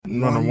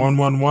Run a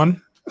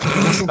 1-1-1.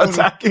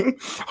 Attacking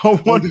a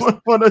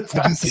 1-1-1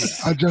 attack.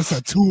 I just a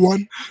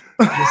 2-1.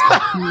 Just a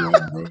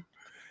 2-1, bro.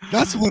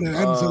 That's what it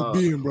ends up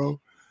being, bro.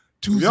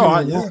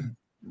 2-0-1.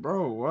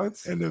 Bro,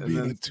 what? End up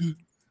being a 2.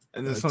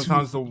 And then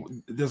sometimes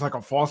there's like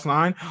a false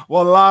 9.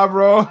 Well, lie,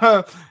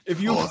 bro.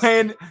 If you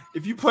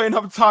playing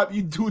up top,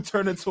 you do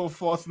turn into a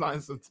false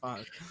 9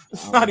 sometimes.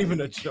 It's not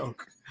even a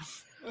joke.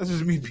 That's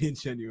just me being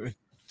genuine.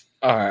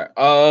 All right.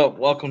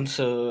 Welcome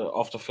to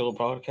Off the Field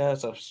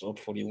Podcast, episode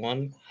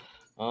 41.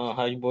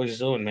 How you boys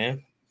doing,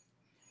 man?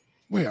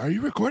 Wait, are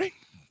you recording?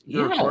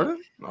 You're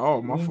recording?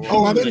 Oh, my fault.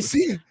 Oh, I didn't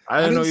see it.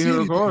 I didn't know you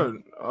were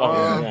recording.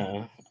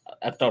 Yeah.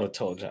 I thought I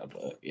told y'all,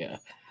 but yeah.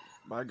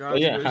 My God.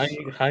 Yeah,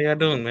 how y'all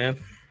doing, man?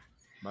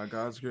 By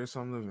God's grace,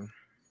 I'm living.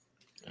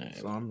 Right,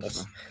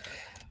 So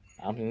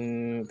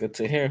I'm good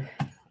to hear.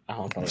 I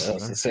don't know what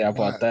else to say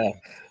about that.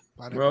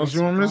 What else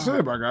you want me to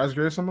say? By God's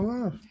grace, I'm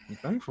alive. I'm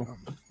thankful.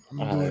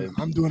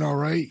 I'm doing all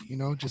right. You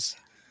know, just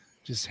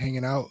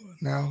hanging out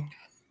now.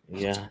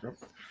 Yeah.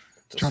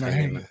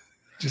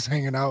 Just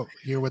hanging out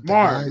here with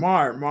Mark.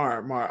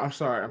 I'm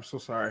sorry. I'm so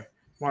sorry.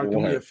 Mark,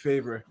 do me a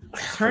favor.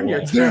 Turn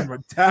your camera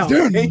down.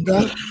 Bro,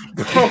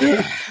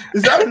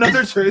 is that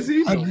another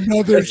jersey?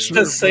 It's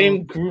the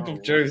same group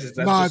of jerseys.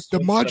 Nah, the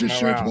Modric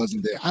shirt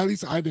wasn't there. At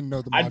least I didn't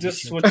know the Modric I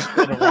just switched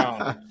it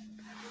around.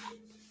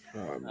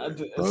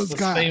 It's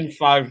the same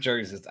 5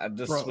 jerseys. I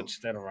just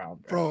switched that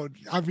around, bro.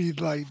 I mean,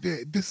 like,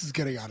 this is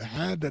getting out of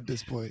hand at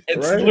this point.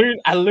 It's right?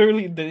 I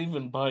literally didn't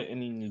even buy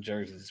any new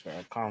jerseys, bro.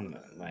 Calm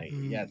down. Like,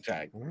 yeah,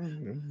 Jack.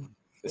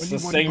 It's the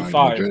same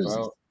 5,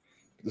 bro.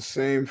 The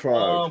same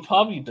 5.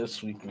 Probably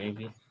this week,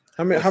 maybe.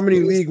 How many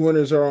league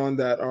winners are on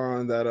that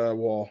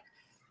wall?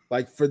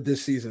 Like for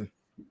this season?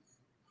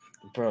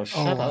 Bro,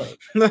 shut up.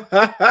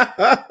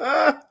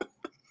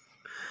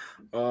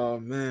 Oh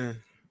man.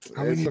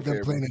 How many of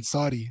them playing in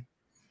Saudi?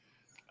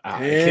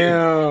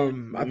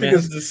 Damn. I think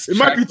it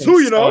might be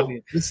 2, you know.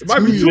 It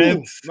might be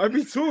 2. Might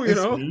be 2, you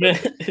know.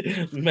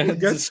 Man,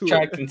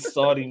 distracting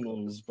Saudi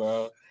moves,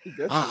 bro.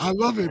 I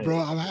love it, bro.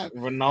 I'm happy.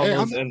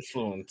 Ronaldo's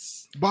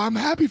influence. But I'm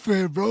happy for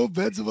him, bro.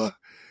 Benzema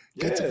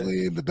get to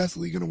play in the best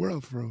league in the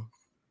world, bro.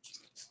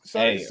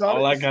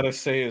 All I gotta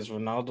say is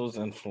Ronaldo's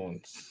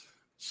influence.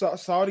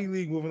 Saudi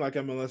league moving like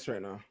MLS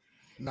right now.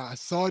 Nah,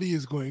 Saudi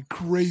is going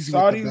crazy.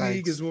 Saudi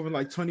league is moving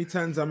like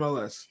 2010s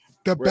MLS.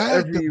 The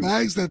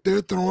bags that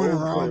they're throwing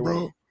around,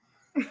 bro.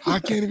 I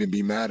can't even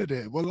be mad at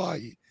it.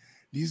 Wallahi,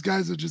 these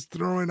guys are just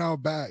throwing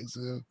out bags.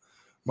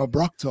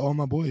 Mabruk to all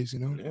my boys, you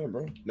know. Yeah,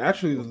 bro.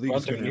 Naturally, the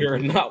league's going. You're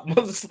not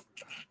Muslim.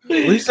 What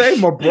you say,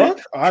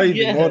 Mabruk? I didn't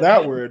even know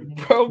that word,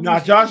 bro. Nah,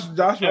 Josh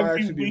might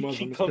actually be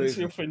Muslim. He comes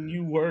here for a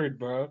new word,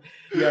 bro.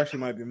 He actually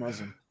might be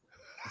Muslim.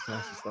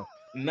 That's stuff.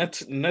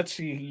 Next,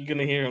 you're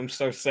gonna hear him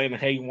start saying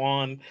 "Hey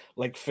Juan"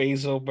 like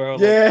Faisal, bro.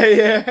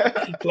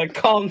 Yeah. Like,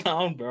 calm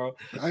down, bro.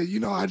 I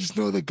just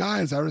know the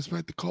guys. I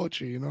respect the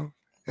culture, you know.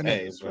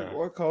 And bro.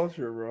 What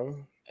culture, bro?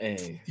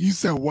 Hey, you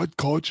said what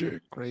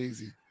culture?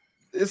 Crazy.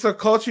 It's a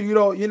culture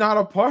you're not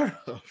a part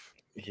of.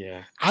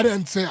 Yeah. I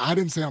didn't say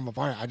I'm a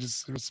part. I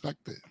just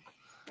respect it.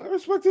 I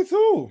respect it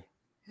too.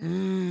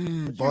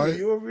 But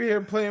you over here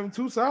playing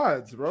 2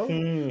 sides, bro.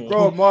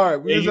 Bro,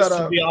 Mark, we used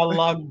to be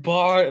Allah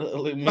bar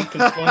making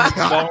fun of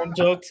foreign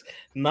jokes.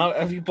 Now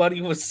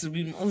everybody wants to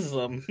be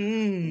Muslim.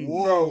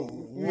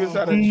 Bro, we was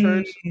at a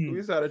church. We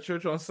was at a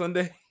church on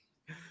Sunday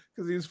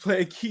because he was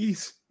playing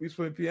keys. We was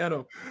playing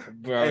piano.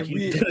 Bro,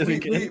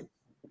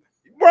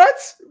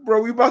 what?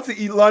 Bro, we about to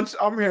eat lunch.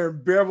 I'm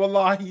hearing bare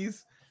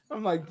wallahis.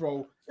 I'm like,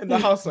 bro, in the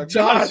house of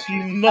Josh, God.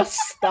 you must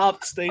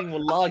stop saying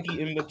wallahi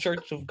in the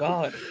church of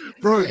God.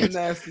 Bro, it's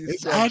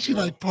actually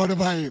like part of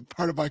my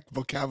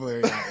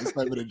vocabulary. It's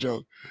not even a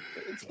joke.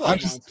 I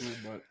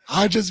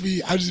just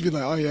be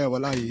like, oh yeah,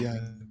 wallahi, yeah.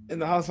 In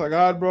the house of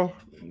God, bro.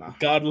 Nah.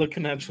 God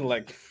looking at you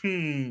like,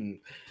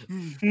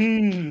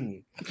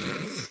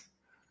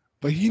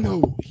 But he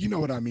know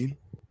what I mean.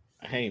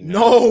 Hey, man.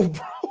 No,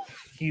 bro.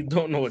 He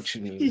don't know what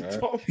you mean,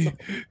 bro.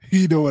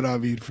 He know what I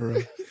mean for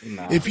real.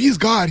 Nah. If he's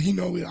God, he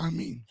know what I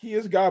mean. He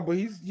is God, but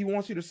he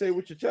wants you to say it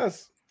with your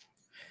chest.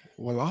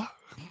 Voila.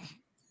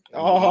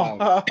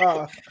 Oh,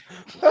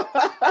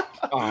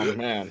 oh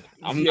man,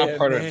 I'm not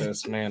part of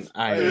this, man.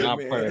 I am not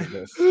part of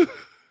this.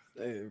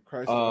 Hey,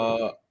 Christ.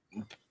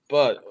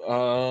 But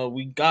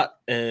we got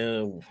I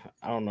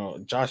don't know,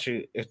 Josh.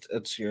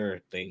 It's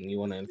your thing. You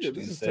want to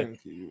introduce it?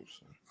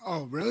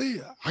 Oh,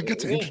 really? I get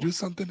to introduce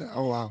something?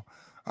 Oh, wow.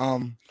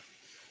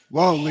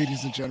 Well,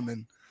 ladies and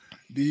gentlemen,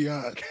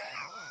 the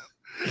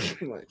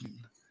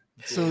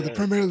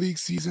Premier League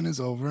season is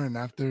over, and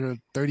after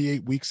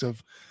 38 weeks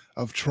of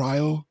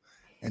trial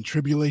and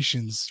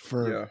tribulations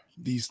for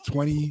these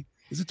 20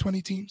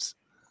 teams?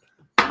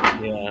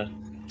 Yeah.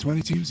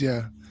 20 teams,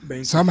 yeah.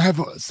 Some have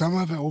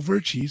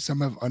overachieved,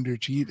 some have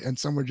underachieved, and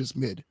some were just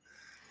mid.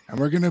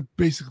 And we're gonna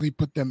basically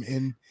put them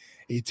in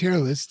a tier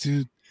list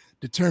to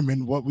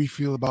determine what we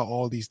feel about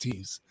all these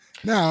teams.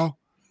 Now,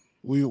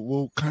 we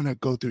will kind of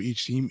go through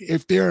each team.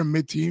 If they're a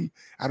mid team,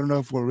 I don't know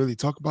if we'll really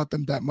talk about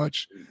them that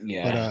much.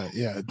 Yeah. But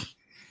yeah.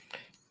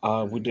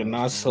 We did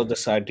not steal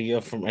this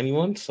idea from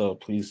anyone, so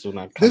please do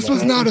not. This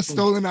was at not a us.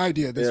 stolen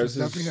idea. This Yeah, was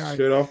this is definitely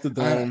straight off the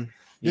dome.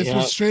 this Yeah,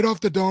 was straight off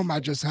the dome. I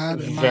just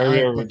had in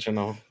very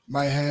original.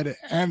 my head,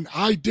 and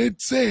I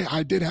did say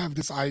I did have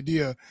this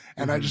idea,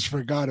 and I Mhm. just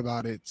forgot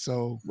about it.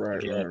 So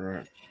Right, Yeah.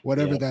 right.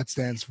 whatever Yeah. that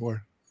stands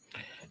for.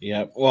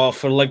 Yeah, well,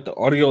 for like the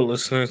audio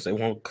listeners, they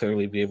won't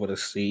clearly be able to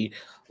see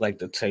like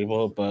the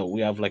table, but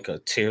we have like a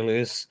tier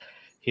list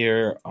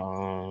here.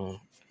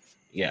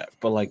 Yeah,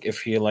 but like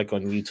if you're like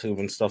on YouTube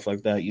and stuff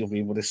like that, you'll be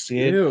able to see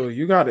it. Ew,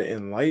 you got it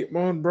in light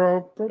mode,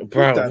 bro. Put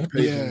Bro, that what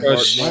page the in dark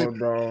fuck? mode,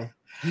 bro.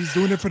 He's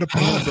doing it for the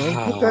pod,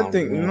 bro. Put that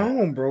thing. man.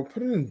 No, bro.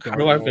 Put it in How dark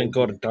do I mode. even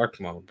go to dark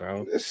mode,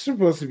 bro? It's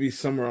supposed to be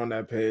somewhere on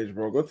that page,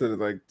 bro. Go to the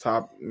like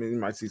top. I mean, you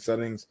might see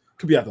settings.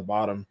 Could be at the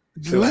bottom.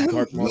 Say, like,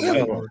 dark mode,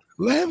 light mode.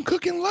 Let him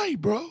cook in light,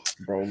 bro.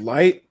 Bro,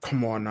 light.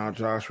 Come on now,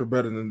 Josh. We're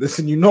better than this,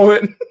 and you know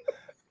it.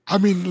 I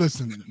mean,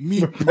 listen,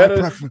 me, We're my better-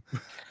 preference,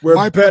 We're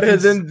My better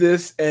preference- than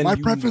this, and my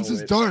you preference know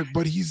is it. dark,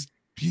 but he's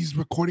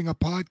recording a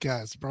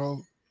podcast,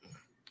 bro.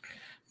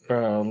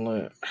 Bro,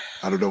 look,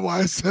 I don't know why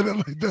I said it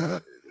like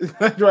that.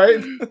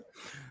 Right?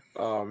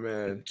 Oh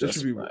man, this Just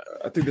should be.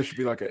 I think there should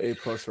be like an A+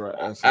 or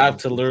an S. I have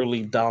to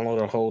literally download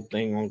the whole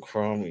thing on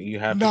Chrome. You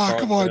have to Nah, talk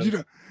come on, to you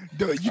them.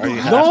 don't. You Are don't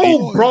you have happy?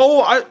 No,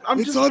 bro. I'm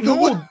It's just on the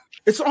no.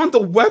 It's on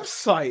the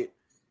website.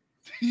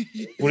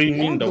 What do you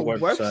mean On the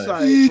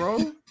website,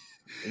 bro?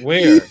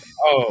 Where?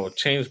 Oh,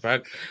 change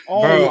back.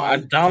 Oh Bro, my I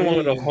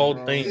downloaded the days, whole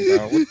bro. thing,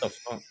 bro. What the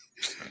fuck?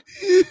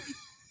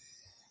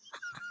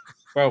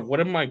 Bro,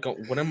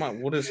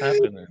 what is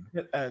happening?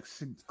 Hit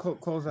X.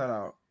 Close that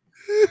out.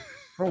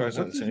 Bro, what did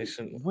you-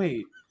 Presentation.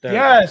 Wait. There.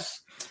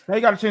 Yes. Now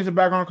you gotta change the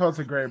background color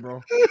to gray,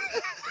 bro.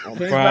 Oh, Change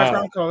bro.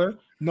 background color.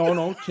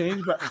 No,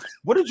 change back.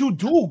 What did you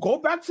do? Go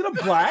back to the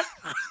black.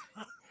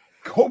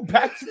 Go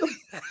back to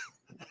the.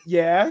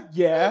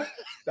 Yeah.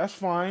 That's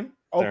fine.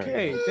 There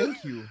Okay, you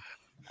thank you.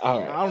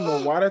 All right. I don't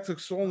know why that took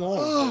so long,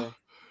 bro.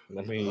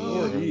 Let me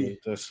Lordy. remove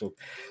this.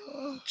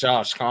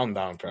 Josh, calm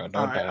down, bro. All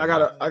Don't right,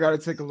 die. I gotta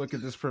take a look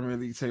at this Premier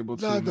League table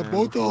too. Nah, the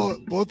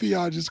man, both of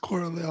y'all just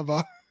correlate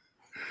about.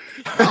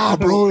 Ah,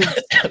 bro,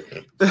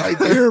 right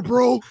there,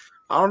 bro.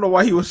 I don't know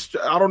why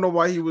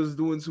he was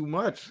doing too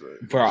much.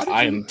 Bro, How did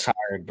I you- am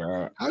tired,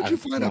 bro. How'd you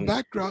find a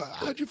background?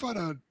 How'd you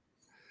find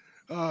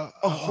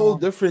A whole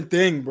different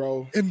thing,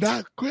 bro. and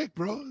that quick,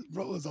 bro?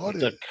 Bro was on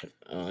it.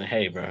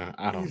 Hey, bro.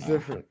 I don't He's know.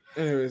 different.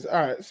 Anyways,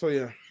 all right. So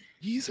yeah,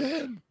 He's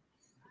him.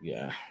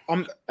 Yeah.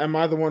 am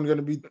I the one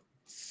gonna be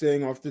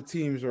saying off the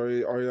teams or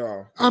are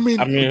y'all? I mean,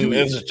 do we-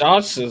 It's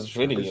Josh's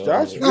video. It's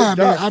Josh. Nah,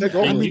 Josh, I mean, take I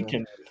over. And mean- you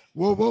can.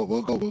 we'll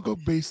go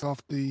based off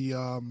the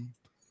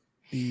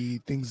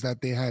things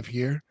that they have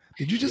here.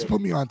 Did you just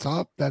put me on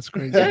top? That's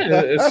crazy.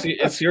 Yeah,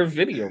 it's your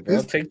video, bro.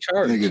 This Take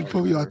charge. Nigga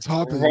put me on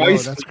top as well.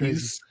 Rice, That's crazy.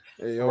 please.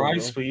 Hey, yo,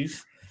 Rice, bro.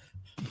 please.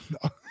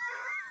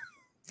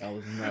 That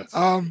was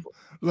nuts.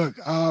 Look,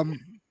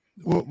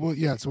 well,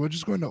 yeah. So we're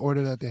just going to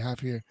order that they have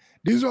here.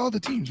 These are all the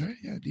teams, right?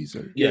 Yeah, these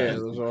are. yeah,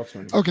 those are all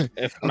 20. Okay.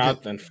 If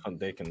not, then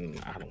they can.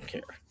 I don't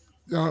care.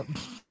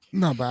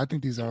 No, but I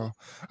think these are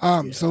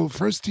all. Yeah. So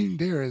first team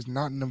there is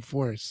Nottingham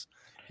Forest.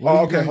 What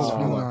Oh, do okay. you guys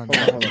Hold feel on. on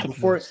Hold on.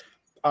 Before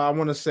I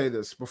want to say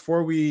this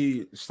before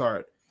we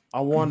start,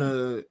 I want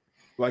to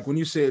like when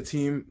you say a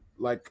team,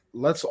 like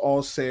let's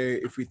all say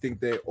if we think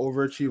they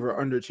overachieve or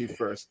underachieve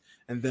first,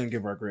 and then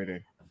give our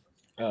grading.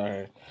 All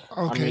right.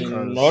 Okay. I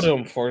mean,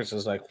 Nottingham Forest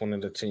is like one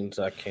of the teams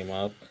that came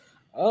up.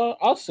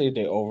 I'll say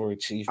they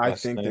overachieved. I by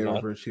think they staying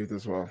up. overachieved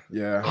as well.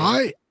 Yeah.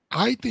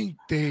 I think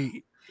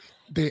they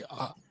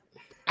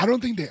I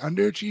don't think they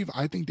underachieve.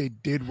 I think they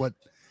did what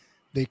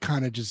they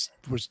kind of just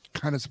was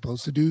kind of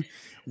supposed to do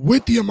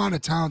with the amount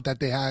of talent that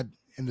they had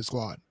in the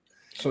squad.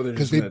 So they're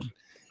Because just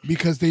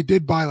because they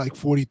did buy like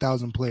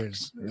 40,000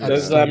 players. at the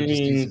Does start that of this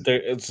mean season.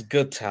 it's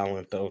good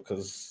talent though?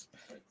 Because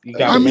you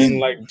got I men mean-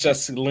 like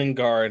Jesse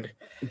Lingard.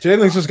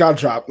 Jalen's just got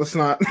dropped. Let's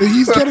not.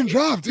 He's getting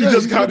dropped. He Yeah,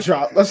 just he's got getting-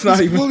 dropped. Let's He's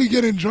not even. fully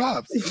getting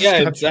dropped.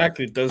 Yeah,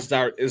 exactly. Is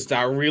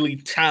that really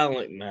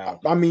talent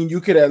now? I mean,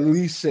 you could at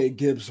least say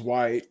Gibbs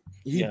White.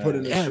 He Yeah. put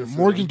in. a Yeah, shift for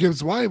Morgan them.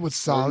 Gibbs White was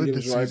solid Morgan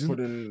this Gibbs White season. put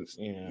in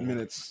Yeah.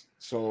 minutes.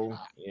 So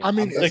Yeah. I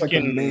mean, I'm that's like the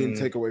thinking, main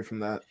takeaway from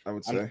that. I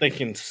would say. I'm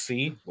thinking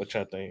C, which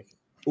I think.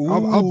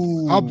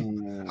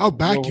 I'll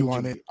back What you would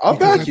on you- it. I'll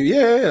because back you.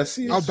 Yeah.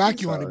 See, I'll back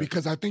it's you on it solid.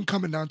 because I think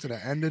coming down to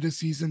the end of the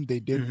season, they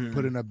did Mhm.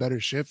 put in a better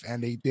shift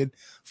and they did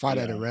fight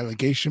at a Yeah.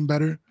 relegation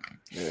better.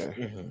 Yeah.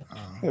 Mhm.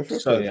 Yeah, fair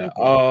So play, yeah, fair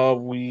play.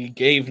 we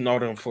gave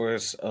Northern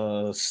Forest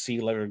a C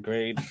letter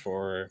grade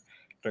for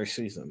their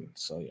season.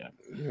 So yeah,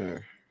 Yeah.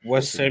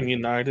 West Ham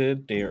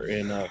United, they're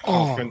in a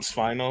conference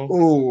final.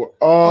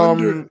 Oh,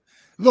 Under-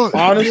 Look,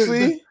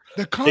 honestly,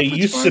 the They conference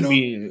used final, to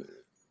be.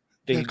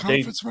 the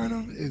conference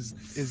final is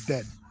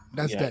dead.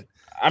 That's Yeah. dead.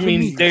 I for mean,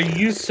 me- they're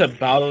used to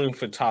battling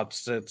for top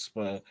six,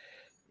 but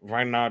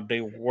right now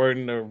they were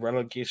in a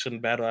relegation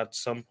battle at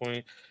some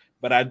point.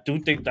 But I do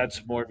think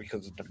that's more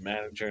because of the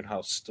manager and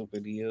how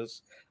stupid he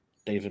is,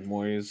 David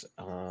Moyes.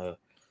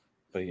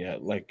 But yeah,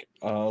 like,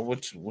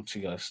 what's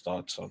you guys'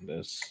 thoughts on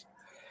this?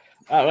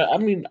 I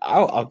mean,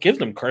 I'll give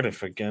them credit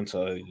for getting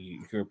to a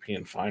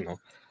European final.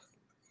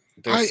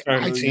 There's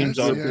certain teams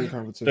guess, on.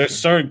 yeah. There's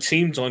certain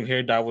teams on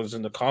here that was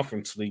in the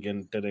conference league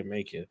and didn't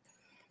make it.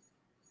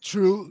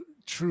 True,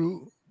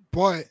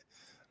 but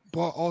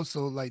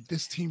also like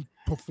this team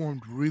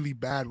performed really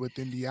bad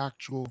within the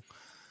actual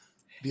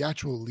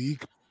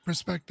league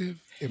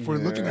perspective. If we're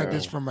looking at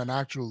this from an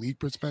actual league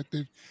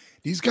perspective,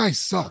 these guys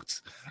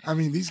sucked. I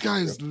mean, these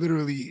guys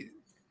literally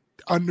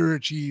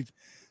underachieved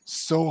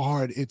so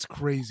hard, it's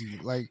crazy.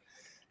 Like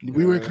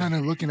we were kind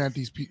of looking at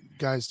these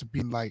guys to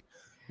be like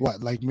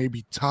what, like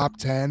maybe top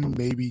 10,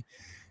 maybe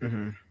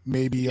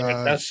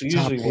that's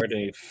usually where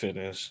they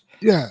finish.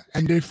 Yeah,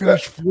 and they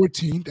finished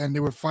 14th, and they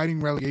were fighting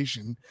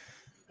relegation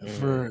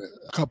for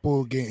a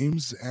couple of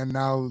games, and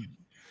now,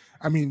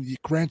 I mean,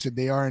 granted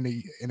they are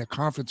in a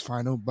conference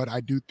final, but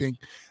I do think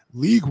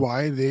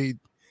league-wide they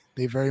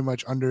very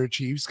much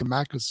underachieved.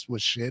 Skamaka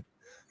was shit.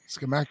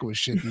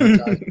 The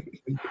entire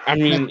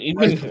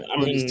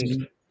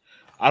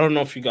I don't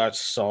know if you guys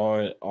saw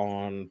it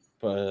on,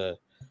 but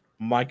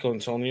Michael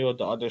Antonio,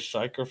 the other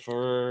striker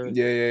for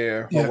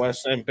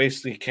West End,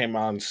 basically came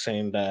out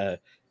saying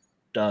that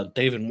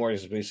David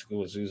Moyes basically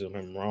was using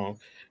him wrong,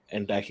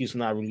 and that he's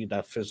not really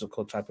that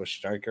physical type of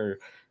striker.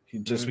 He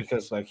just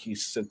because like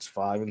he's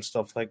 6'5" and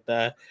stuff like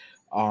that.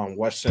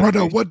 West End,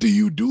 brother, what do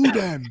you do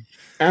then?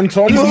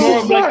 Antonio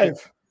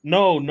 6'5".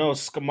 No,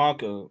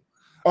 Skamaka.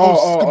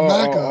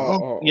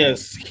 Skamaka.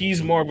 Yes,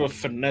 he's more of a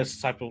finesse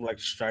type of like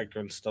striker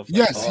and stuff.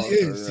 Yes, like he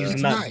is.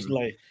 He's not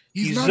like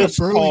he's not just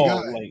a burly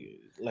tall.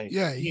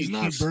 guy. He's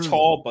not burly.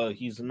 tall, but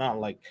he's not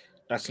like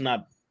that's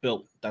not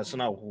built. That's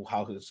not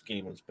how his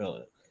game is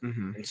built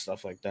and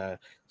stuff like that.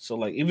 So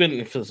like even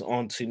if his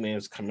own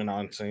teammates coming out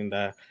and saying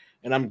that,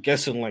 and I'm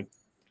guessing like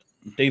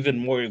David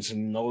Moyes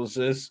knows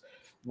this,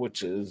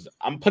 which is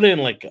I'm putting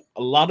like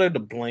a lot of the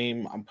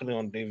blame I'm putting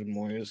on David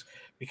Moyes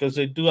because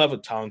they do have a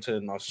talented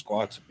enough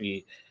squad to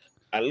be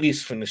at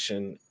least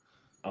finishing.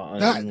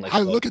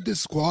 I look at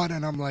this squad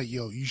and I'm like,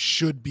 yo, you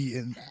should be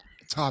in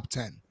top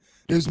 10.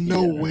 There's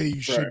no way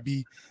you should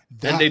be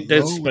that. And they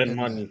did spend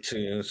money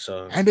too,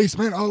 so and they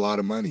spent a lot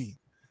of money.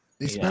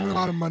 They spent a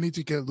lot of money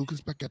to get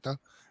Lucas Paqueta,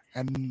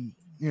 and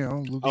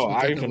Lucas.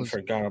 I even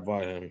forgot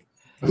about him.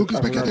 Lucas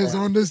Paqueta is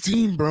on this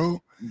team,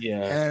 bro.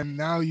 Yeah, and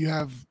now you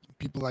have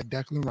people like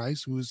Declan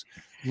Rice, who's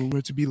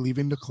rumored to be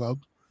leaving the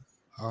club.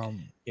 I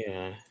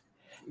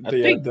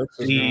think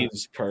D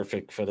is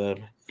perfect for them.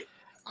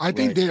 I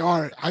think they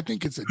are. I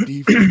think it's a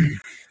D for me.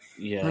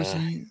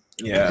 Personally.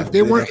 Yeah. If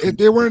they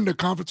were in the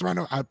conference right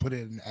now, I'd put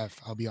it in F.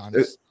 I'll be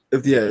honest.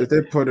 If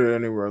they put it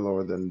anywhere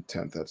lower than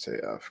 10th, I'd say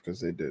F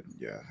because they did.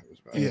 Yeah, it was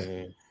bad.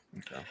 Yeah.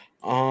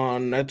 Okay.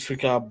 Next we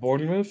got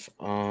Bournemouth.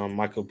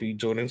 Michael B.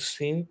 Jordan's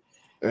team.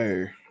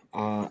 Hey.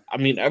 I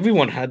mean,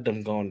 everyone had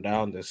them going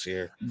down this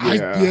year.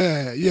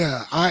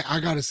 Yeah. I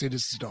gotta say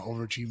this is the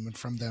overachievement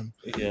from them.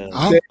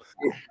 Yeah.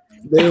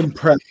 They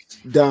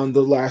impressed down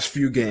the last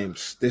few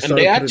games.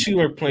 They actually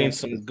were playing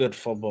some good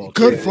football.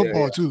 Good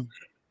football too.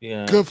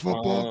 Yeah. Good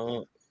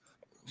football.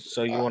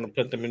 So you want to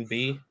put them in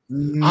B?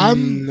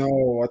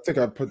 No, I think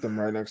I'd put them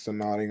right next to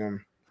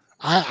Nottingham.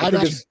 I'd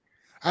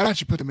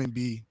actually put them in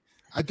B.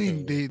 I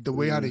think the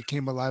way how they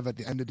came alive at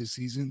the end of the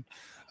season.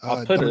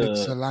 I'll do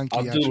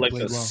like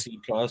a C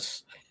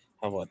plus.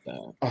 How about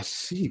that? A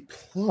C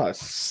plus.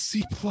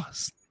 C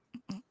plus.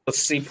 A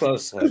C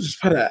plus. I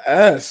just put an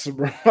S,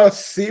 bro. A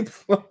C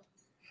plus.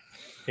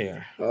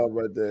 Yeah. Oh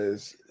my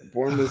days.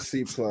 Bournemouth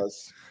C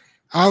plus.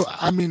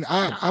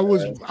 I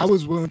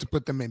was willing to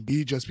put them in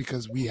B just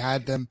because we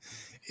had them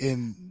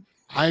in.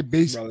 I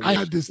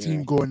had this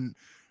team going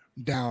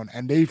down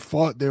and they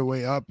fought their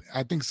way up.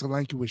 I think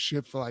Solanke was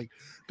shit for like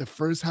the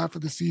first half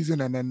of the season,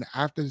 and then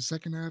after the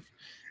second half,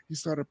 he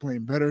started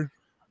playing better.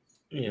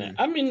 Yeah,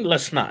 I mean,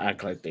 let's not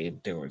act like they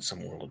were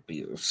some world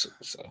beaters.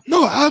 So.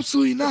 No,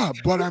 absolutely not.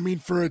 But I mean,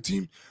 for the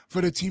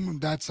team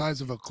of that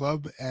size of a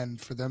club, and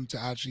for them to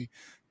actually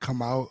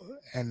come out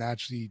and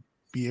actually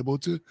be able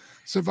to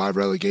survive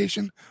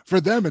relegation,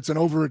 for them it's an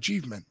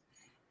overachievement.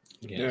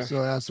 Yeah.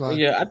 So that's why.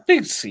 Yeah, I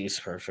think C is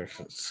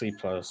perfect. C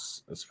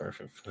plus is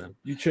perfect for them.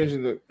 You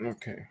changing the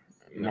okay,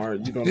 Mar?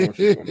 You don't know what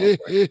you're doing.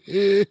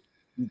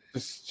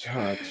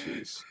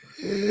 Jeez.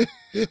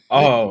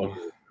 Oh,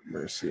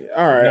 mercy.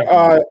 All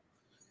right.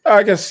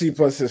 I guess C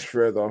plus is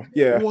fair though.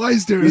 Yeah. Why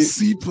is there a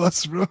C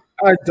plus, bro?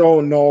 I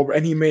don't know,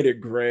 and he made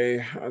it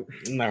gray.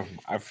 No,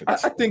 I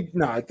think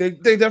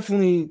they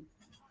definitely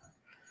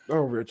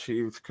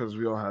overachieved because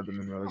we all had them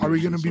in relegation. Are we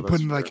gonna be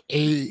putting like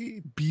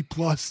A, B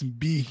plus, and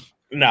B?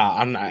 No,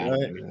 I'm not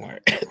anymore.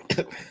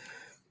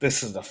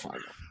 This is the final.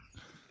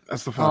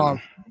 That's the final.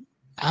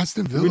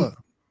 Aston Villa.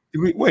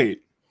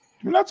 Wait,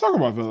 we're not talking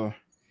about Villa.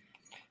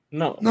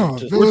 No,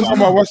 we're talking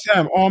about West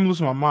Ham. Oh, I'm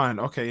losing my mind.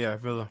 Okay, yeah,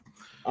 Villa.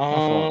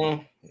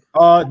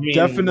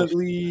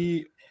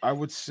 Definitely, I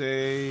would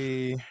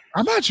say.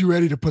 I'm actually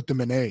ready to put them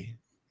in A.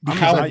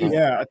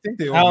 I think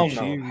they all.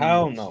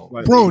 Hell no,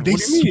 like, bro. They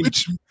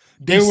switched.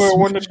 They were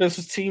one of the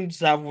teams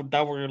that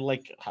were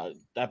like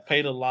that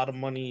paid a lot of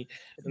money.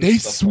 They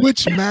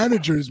switched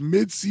managers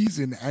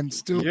mid-season and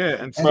still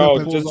and bro,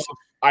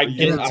 I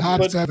get a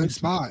top 7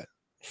 spot.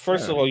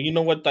 First of all, you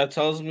know what that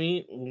tells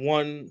me?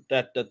 One,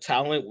 that the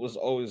talent was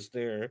always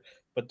there,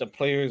 but the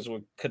players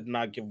could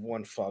not give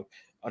one fuck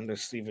under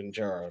Steven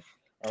Gerrard.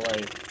 All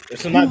right,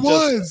 it's Who not just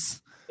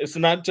was? it's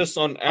not just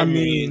on Emery. I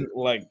mean,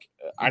 like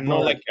I know,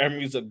 but- like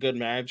Emery's a good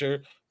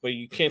manager, but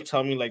you can't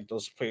tell me like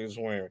those players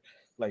weren't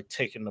like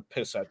taking the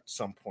piss at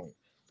some point.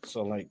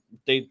 So like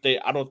they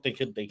I don't think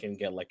they can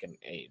get like an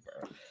A,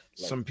 bro. Like,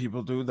 Some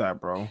people do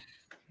that, bro.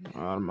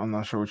 I'm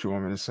not sure what you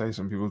want me to say.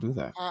 Some people do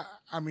that.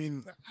 I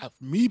mean,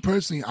 me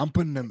personally, I'm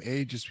putting them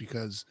A just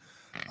because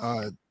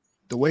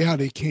the way how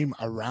they came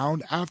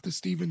around after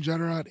Steven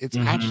Gerrard, it's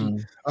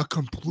actually a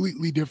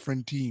completely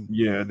different team.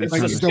 Yeah, it's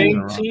like the the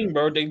same team,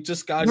 bro. They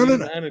just got a new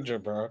manager,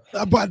 bro.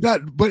 But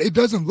it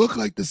doesn't look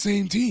like the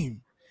same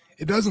team.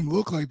 It doesn't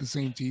look like the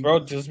same team,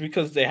 bro. Just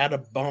because they had a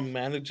bum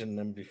managing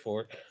them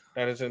before,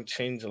 that doesn't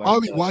change. Like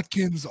Ollie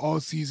Watkins all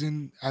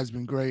season has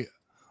been great.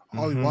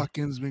 Ollie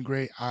Watkins has been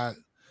great.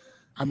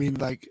 I mean,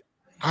 like,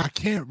 I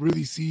can't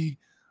really see,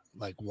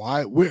 like,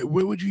 why. Where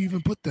would you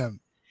even put them?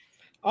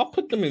 I'll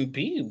put them in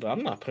B, but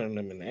I'm not putting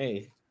them in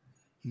A.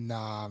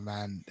 Nah,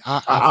 man.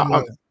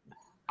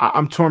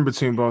 I'm torn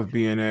between both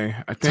B and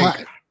A. I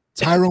think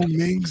Tyrone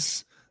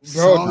Mings,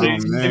 bro,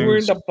 they were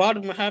in the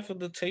bottom half of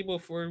the table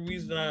for a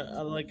reason.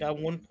 I like at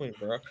one point,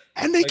 bro.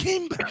 And they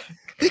came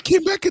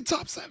back in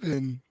top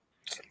 7.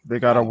 They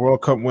got a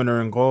World Cup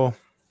winner in goal.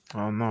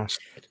 Oh no!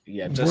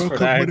 Yeah, just World for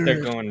Cup that, winner.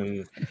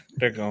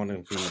 They're going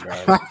in B, bro.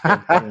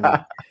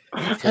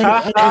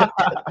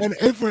 and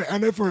if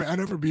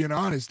we're being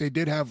honest, they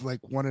did have like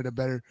one of the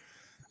better.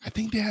 I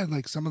think they had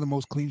like some of the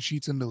most clean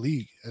sheets in the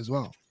league as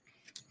well.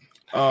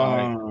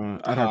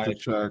 I'd have to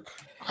check.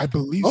 I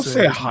believe. I'll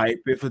say hype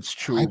if it's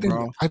true,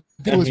 bro. I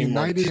think it was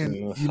United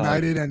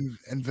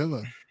and Villa.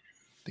 I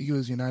think it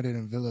was United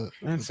and Villa.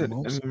 And said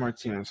Emi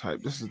Martinez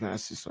hype. This is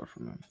nasty stuff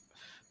from them.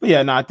 But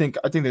yeah, no, I think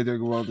they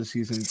did well this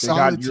season. They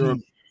got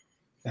Europe.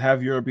 They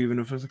have Europe, even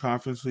if it's a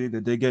conference league. They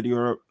did get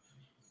Europe,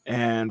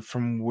 and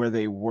from where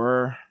they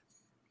were,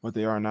 what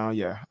they are now,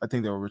 yeah, I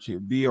think they will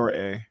achieve B or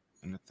A,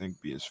 and I think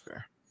B is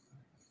fair.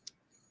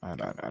 I'd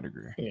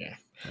agree. Yeah.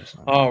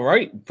 All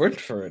right,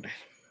 Brentford.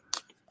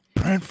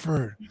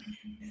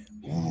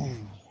 Ooh.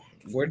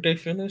 Where'd they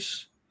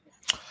finish?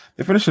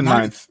 They finished in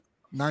ninth.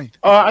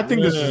 I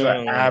think this is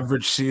an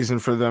average season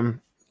for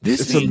them.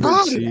 This is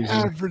not an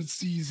average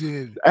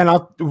season. And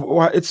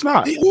it's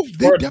not. They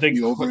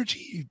definitely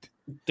overachieved.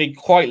 They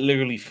quite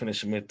literally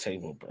finished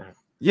mid-table, bro.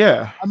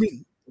 Yeah. I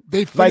mean,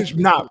 they finished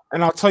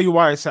and I'll tell you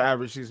why it's an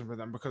average season for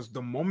them. Because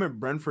the moment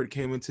Brentford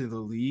came into the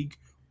league,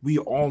 we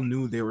all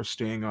knew they were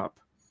staying up.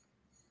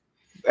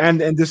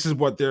 And this is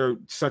what their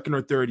second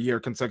or third year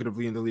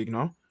consecutively in the league,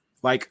 no?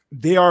 Like,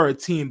 they are a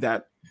team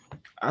that,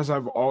 as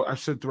I've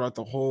said throughout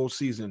the whole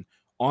season,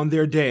 on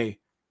their day,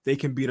 they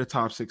can beat a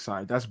top 6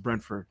 side. That's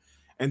Brentford.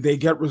 And they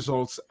get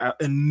results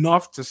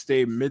enough to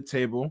stay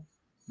mid-table.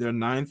 They're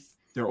 9th.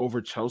 They're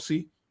over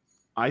Chelsea.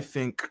 I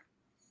think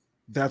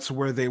that's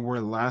where they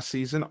were last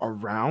season,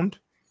 around.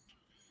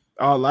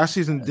 Last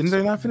season, didn't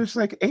they not finish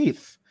like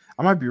 8th?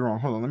 I might be wrong.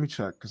 Hold on, let me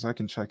check, because I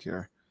can check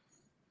here.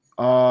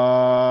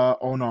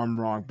 Oh, no, I'm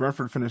wrong.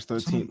 Brentford finished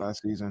 13th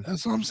last season.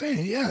 That's what I'm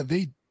saying. Yeah,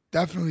 they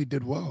definitely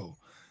did well.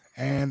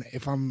 And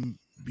if I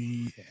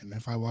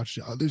watched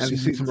the other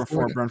season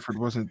before Brentford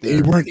wasn't there,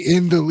 they weren't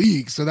in the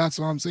league. So that's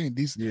what I'm saying.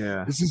 This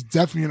is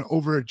definitely an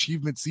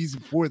overachievement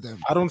season for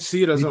them. I don't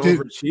see it as an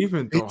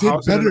overachievement, though. They did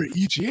better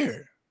each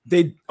year.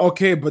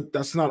 But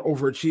that's not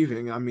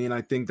overachieving. I mean,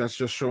 I think that's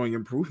just showing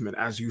improvement,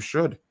 as you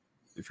should.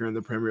 If you're in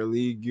the Premier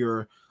League,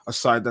 you're a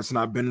side that's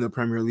not been in the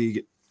Premier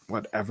League,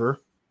 whatever,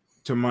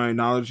 to my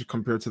knowledge,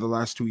 compared to the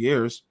last 2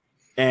 years.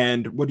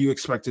 And what do you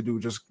expect to do?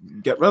 Just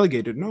get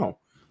relegated? No.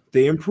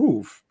 They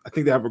improve. I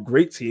think they have a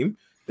great team.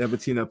 They have a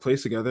team that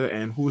plays together.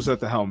 And who's at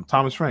the helm?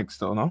 Thomas Frank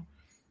still, no?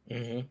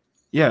 Mm-hmm.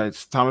 Yeah,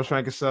 it's Thomas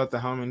Frank is still at the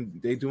helm,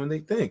 and they doing their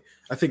thing.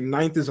 I think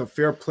 9th is a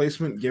fair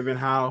placement given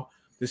how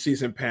the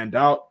season panned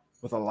out,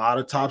 with a lot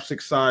of top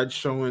 6 sides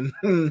showing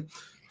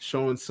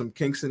some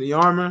kinks in the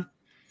armor.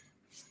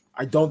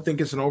 I don't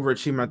think it's an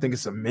overachievement. I think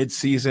it's a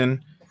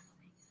mid-season.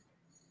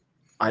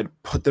 I'd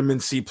put them in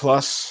C+.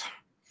 All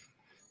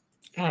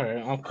right,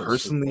 I'll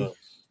personally.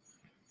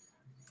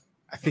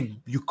 I think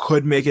you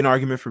could make an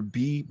argument for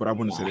B, but I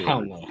wouldn't say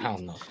hell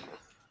no.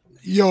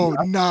 Yo,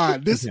 nah.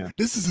 This is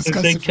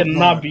disgusting. They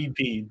cannot be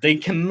B. They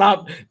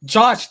cannot.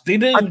 Josh, they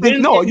didn't.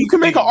 You can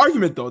make an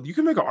argument though. You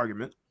can make an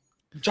argument.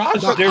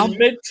 Josh, they're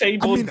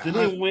mid-table.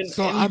 Didn't win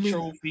any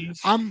trophies.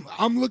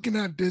 I'm looking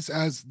at this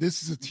as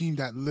this is a team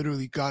that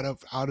literally got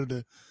up out of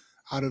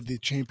the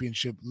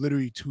championship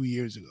literally 2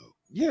 years ago.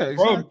 Yeah,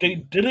 exactly. Bro, they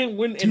didn't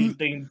win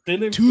anything.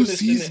 Didn't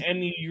finish in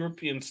any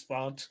European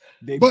spots.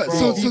 Why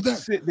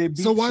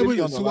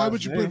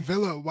would you put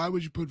Villa? Why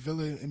would you put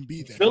Villa in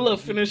B then? Villa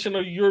finished in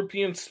a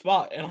European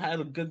spot and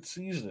had a good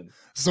season.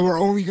 So we're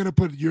only gonna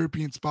put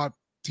European spot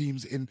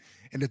teams in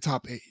the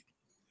top 8.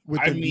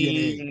 I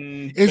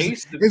mean,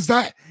 is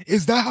that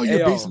how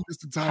you're basing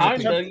this entire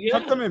thing?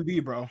 Put them in B,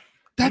 bro.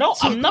 No,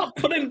 I'm not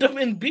putting them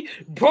in B,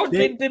 bro.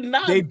 They did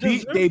not. They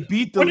beat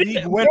the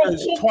league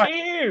winners twice.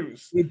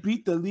 Cares? They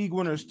beat the league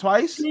winners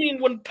twice. You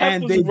mean when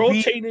Pep was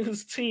rotating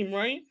his team,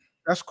 right?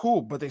 That's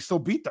cool, but they still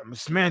beat them.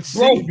 It's Man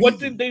City. Bro, what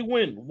did they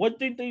win? What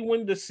did they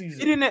win this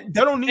season? They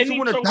don't need to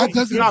win a that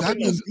doesn't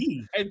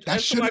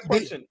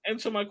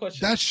answer my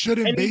question. That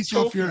shouldn't base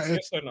off your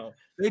yes or no.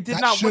 They did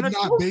not win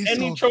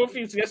any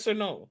trophies, yes or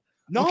no.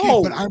 No,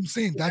 okay, but I'm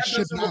saying that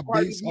should not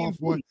base off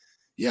what.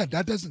 Yeah,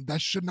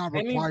 that should not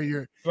require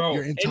your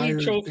entire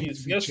any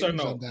trophies, yes or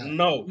no?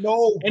 No.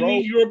 Bro.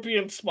 Any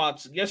European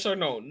spots, yes or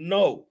no?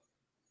 No.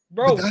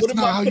 Bro, but that's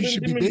not how you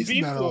should be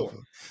basing that off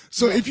of.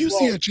 So if you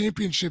see a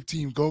championship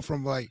team go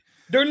from like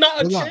they're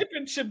not a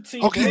championship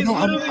team. Okay, no,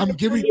 I'm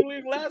giving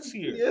last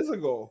year. Years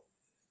ago.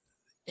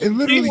 It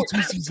literally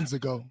 2 seasons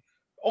ago.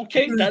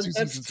 Okay,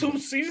 that's 2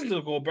 seasons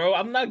ago, bro.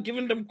 I'm not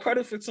giving them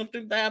credit for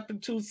something that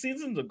happened 2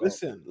 seasons ago.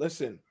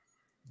 Listen.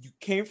 You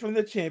came from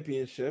the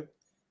championship.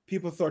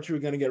 People thought you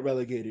were going to get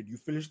relegated. You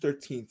finished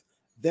 13th.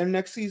 Then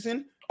next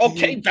season,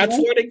 okay, that's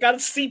where they got a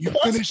C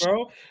plus,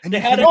 bro. And they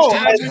had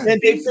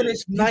they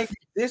finished 9th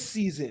this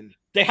season.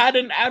 They had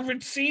an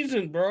average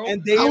season, bro.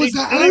 And how was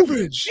that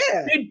average?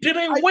 Yeah, they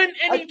didn't win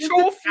any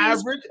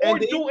trophies or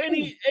do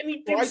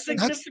anything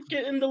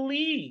significant in the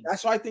league.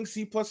 That's why I think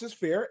C plus is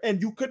fair,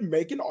 and you could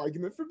make an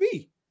argument for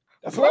B.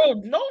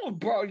 Bro,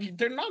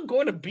 they're not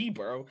going to B,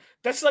 bro.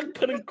 That's like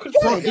putting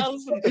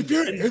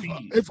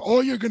if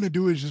all you're gonna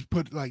do is just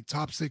put like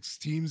top 6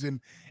 teams in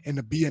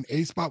the B and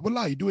A spot,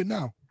 well, you do it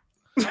now.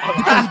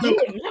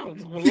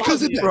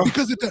 Because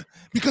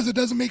it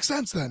doesn't make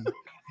sense then.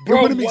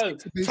 Bro,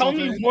 tell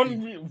me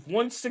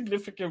one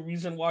significant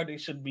reason why they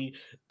should be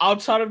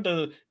outside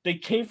of they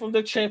came from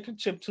the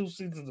championship 2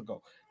 seasons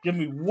ago. Give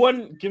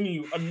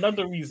me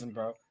another reason,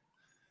 bro.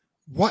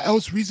 What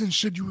else reason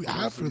should you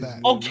have for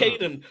that? Okay,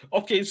 then.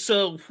 Okay,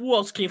 so who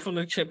else came from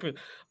the champion?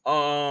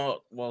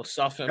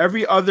 Southampton.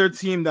 Every other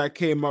team that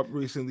came up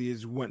recently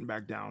went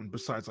back down.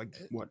 Besides,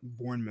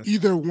 Bournemouth.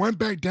 Either went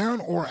back down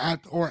or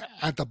at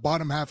the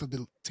bottom half of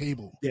the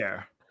table.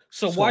 Yeah.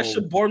 So why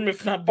should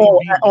Bournemouth not be?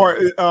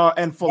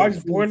 And why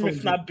is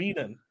Bournemouth not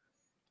beaten?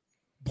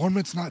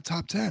 Bournemouth's not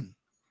top 10,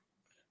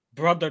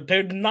 brother.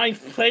 They're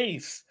 9th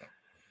place.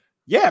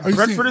 Yeah,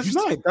 Brentford is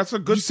 9th. That's a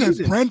good season.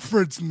 Said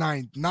Brentford's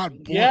 9th, not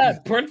Bournemouth. Yeah,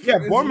 Brentford. Yeah,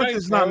 Bournemouth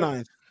is not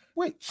 9th.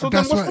 Wait, so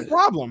then what's the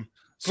problem?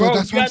 So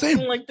that's what I'm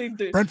saying.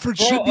 Brentford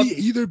should be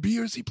either B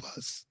or C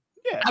plus.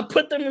 Yeah, I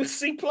put them in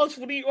C plus.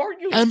 What are you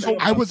arguing? And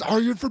I was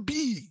arguing for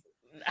B.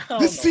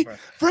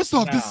 First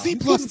off, the C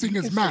plus thing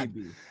is mad.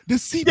 The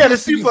C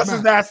plus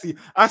is nasty.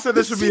 I said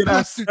this should be an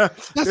S.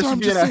 That's what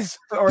I'm just saying.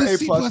 The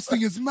C plus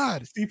thing is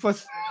mad. C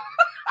plus.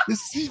 The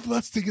C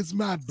plus thing is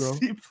mad, bro.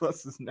 C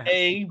plus is nasty.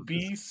 A,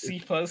 B, C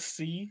plus,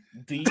 C,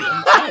 D,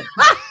 and F.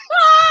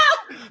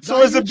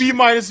 So is it B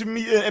minus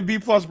and B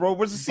plus, bro?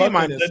 Where's the C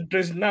minus?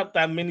 There's not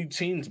that many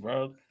teams,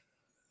 bro.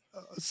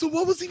 So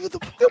what was even It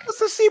was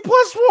the C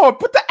plus for?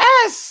 Put the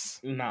S.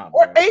 Nah,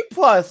 or A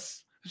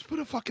plus. Just put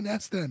a fucking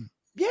S then.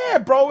 Yeah,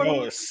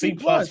 bro. It's C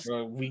plus,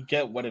 bro. We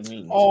get what it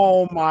means.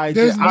 Oh my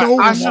god.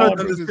 I should have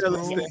done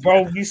this,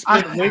 bro. We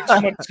spent way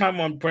too much time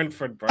on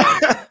Brentford, bro.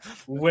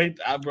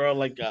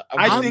 Bro.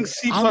 I think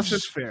C plus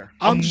is fair.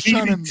 I'm just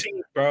trying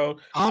to, bro.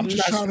 I'm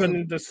just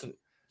trying to.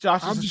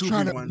 Josh, I'm just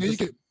trying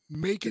to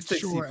make it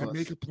sure and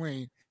make it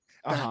plain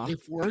that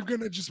if we're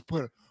gonna just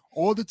put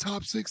all the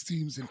top 6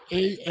 teams in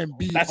A and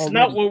B, that's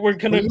not what we're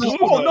gonna do.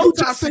 Oh no,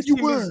 Josh said you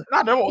were.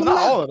 Not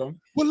all of them.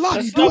 Well,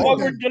 that's not what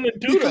we're gonna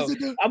do.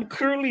 Though. I'm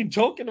currently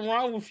joking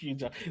around with you,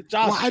 Josh.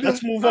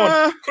 Let's move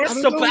on.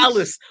 Crystal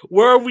Palace.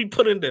 Where are we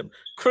putting them?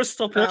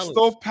 Crystal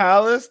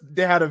Palace.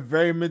 They had a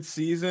very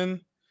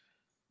mid-season.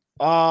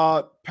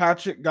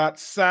 Patrick got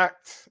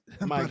sacked.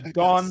 My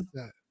Don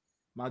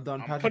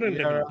Patrick. Putting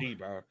them in D,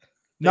 bro.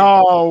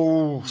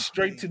 No,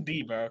 straight to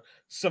D, bro.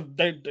 So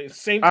the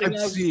same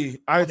thing.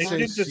 I'd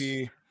say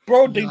C.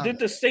 Bro, they did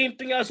the same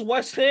thing as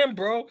West Ham,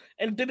 bro,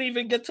 and didn't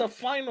even get to a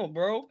final,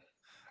 bro.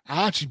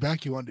 I actually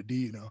back you on the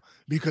D,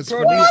 because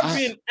bro, they should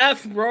be an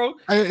F, bro.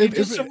 If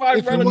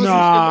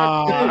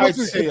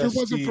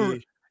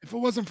it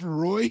wasn't for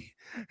Roy,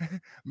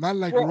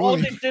 man like bro, Roy, all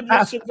they did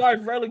was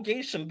survive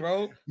relegation,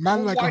 bro.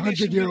 Man like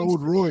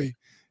 100-year-old Roy,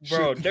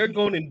 bro. They're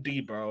going in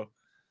D, bro.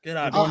 Get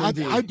out of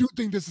here. I do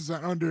think this is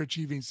an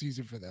underachieving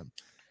season for them.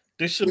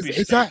 This should be.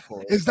 Is that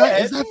fair? Is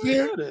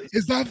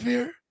that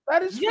fair?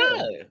 That is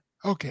fair.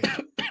 Okay.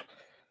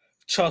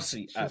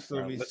 Chelsea F.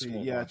 Let's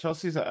move on.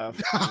 Chelsea's an F.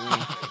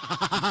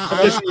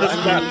 This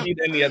does not need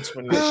any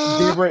explanation.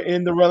 They were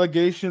in the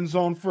relegation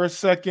zone for a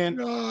second.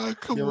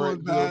 Come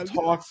on, man.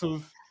 Talks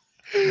of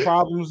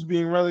problems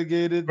being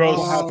relegated.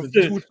 Bro,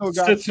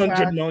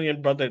 600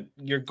 million, brother.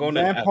 You're going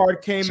to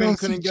Lampard came in,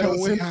 couldn't get a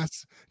win.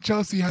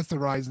 Chelsea has to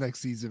rise next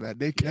season, man.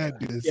 They can't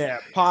do this. Yeah,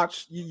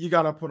 Poch, you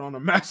got to put on a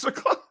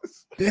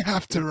masterclass. They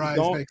have to rise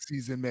next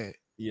season, man.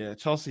 Yeah,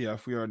 Chelsea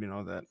F. We already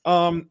know that.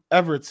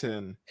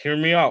 Everton. Hear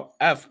me out.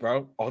 F,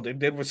 bro. All they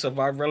did was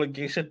survive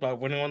relegation by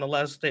winning on the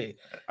last day.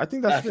 I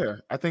think that's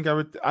fair. I think that's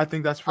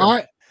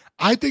fair.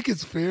 I think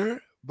it's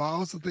fair, but I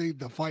also think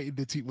the fight in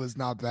the team was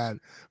not bad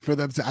for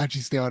them to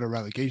actually stay out of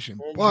relegation.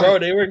 Bro, But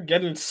they were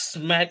getting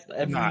smacked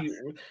Nah.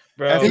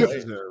 bro. F is like,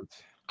 deserved.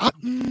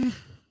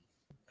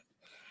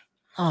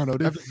 I don't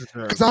know. F is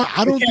deserved. Because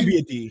I don't It can't think be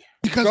a D.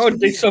 because bro, for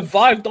they me,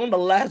 survived on the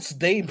last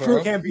day, bro.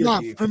 It can't be a nah,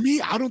 D. for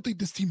me, I don't think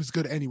this team is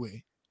good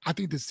anyway. I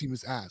think this team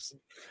is ass.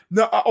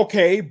 No,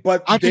 okay,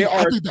 but I they think are.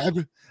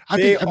 I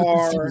they think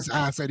Everton's team are- is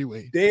ass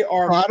anyway. They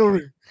are. So I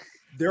don't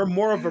They're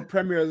more of a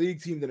Premier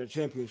League team than a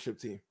Championship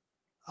team.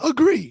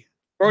 agree.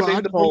 Bro, But they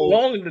I-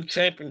 belong in the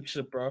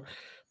championship, bro.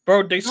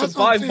 Bro, they That's what I'm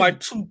survived by saying.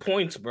 2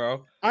 points,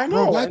 bro. I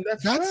know, Bro, and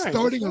that's that fine,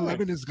 starting that's fine.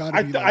 11 has got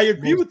to be. I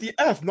agree with the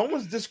F. No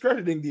one's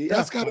discrediting the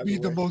That's F. got to by be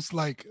the way. most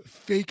like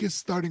fakest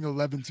starting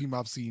 11 team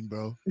I've seen,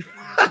 bro.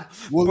 But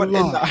in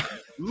Wallah.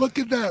 the- Look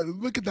at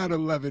that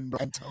 11, bro.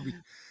 And tell me,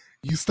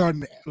 you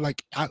starting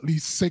like at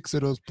least 6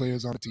 of those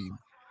players on the team.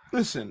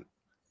 listen,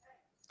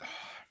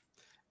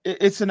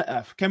 it's an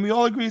F. Can we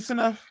all agree it's an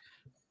F?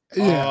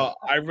 Yeah,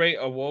 I rate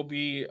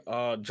Iwobi,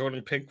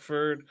 Jordan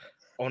Pickford,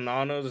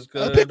 Onana is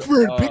good.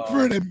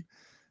 Pickford, and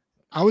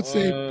I would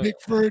say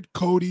Pickford,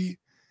 Cody,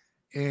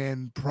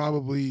 and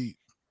probably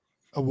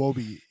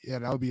Iwobi. Yeah,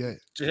 that would be it.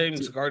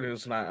 James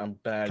Gardner's not a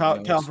bad.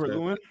 Calvert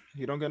Lewin,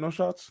 you don't get no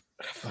shots.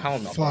 I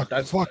don't know. Bro.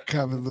 That's Fuck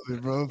Kevin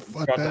Lewin, bro.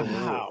 Fuck Fuck that. him.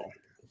 Wow.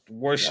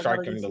 worst Yeah,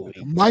 striker in the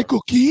league.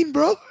 Michael Keane,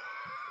 bro.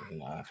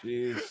 Nah.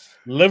 Jeez.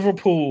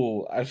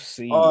 Liverpool,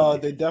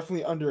 FC. They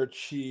definitely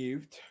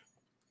underachieved.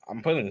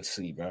 I'm putting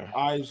C, bro.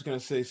 I was gonna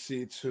say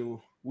C too.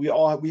 We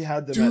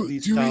had them at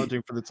least do we-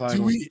 challenging for the title.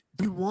 Do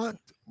we want?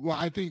 Well,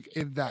 I think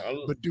in that,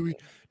 but do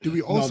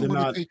we also they're want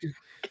not. to take?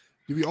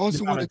 Do we also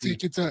They're want not to a D.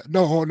 take into?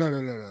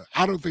 No.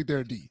 I don't think they're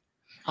a D.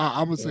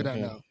 I'm gonna say that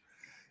Mhm. now.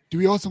 Do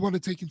we also want to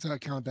take into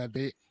account that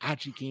they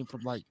actually came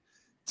from like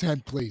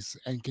 10th place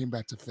and came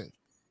back to 5th?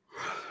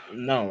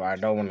 No, I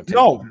don't want to. Take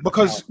No, them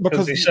because- out,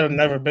 because they the- should have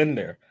never been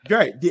there.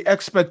 Right. The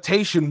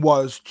expectation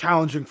was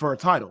challenging for a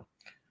title,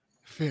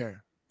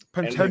 Fair.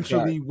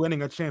 potentially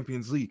winning a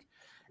Champions League.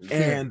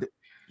 Fair. And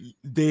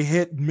they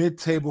hit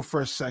mid-table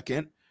for a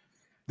second.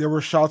 There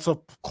were shots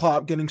of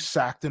Klopp getting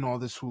sacked and all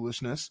this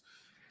foolishness.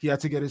 He had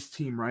to get his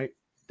team right.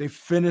 They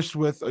finished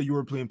with a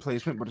European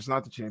placement, but it's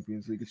not the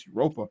Champions League; it's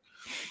Europa.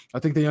 I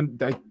think they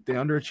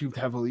underachieved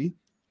heavily.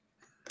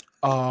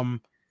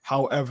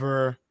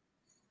 However,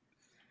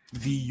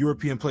 the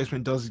European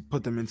placement does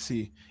put them in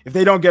C. If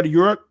they don't get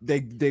Europe, they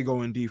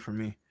go in D for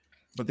me.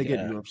 But they get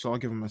Yeah. Europe, so I'll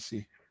give them a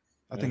C.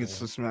 I think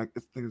it's a smack.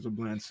 I think it's a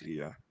bland C.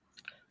 Yeah.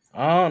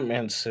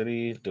 Man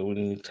City. Do we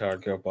need to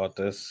argue about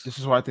this? This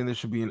is why I think there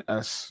should be an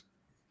S.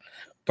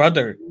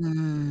 Brother,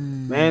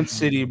 Man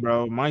City,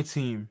 bro, my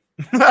team.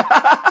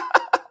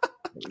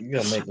 you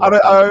gotta make I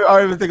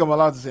don't even think I'm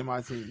allowed to say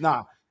my team.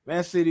 Nah,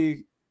 Man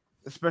City,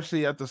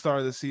 especially at the start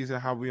of the season,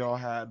 how we all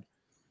had,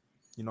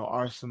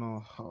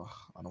 Arsenal. Oh,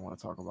 I don't want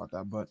to talk about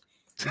that, but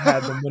we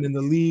had them winning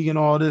the league and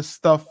all this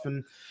stuff.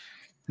 And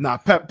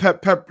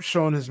Pep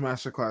showing his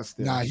masterclass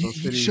there. Nah,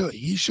 So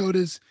he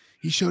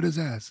showed his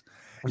ass.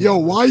 Yo,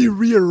 why are you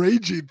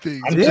rearranging things?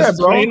 I'm Yeah, just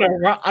bro. playing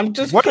around. I'm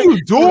just. What are you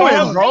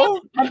doing, bro?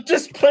 I'm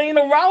just playing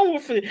around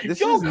with it. This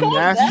Yo, is calm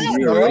nasty down,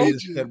 stuff bro. he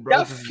just said, bro.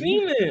 Y'all Just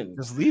leave, fiending.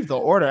 just leave the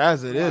order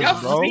as it is, Y'all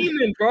bro.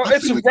 fiending, bro. I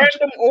It's see a what you-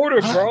 random order,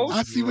 bro.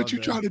 I see what Love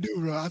you're it. trying to do,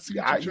 bro. I see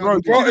what Yeah, you're bro,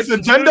 trying to do. bro, this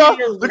it's agenda.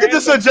 literally a Look at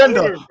this random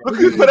agenda. order, Look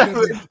at you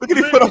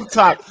put up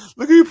top.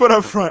 Look at you put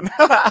up front.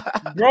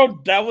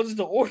 Bro, that was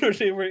the order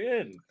they were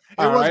in.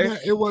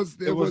 It It wasn't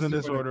the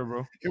this order,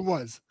 bro. It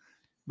was.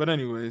 But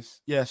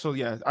anyways, yeah. So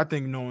yeah, I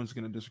think no one's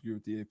gonna disagree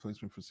with the A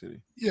placement for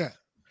City. Yeah.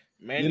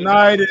 Man,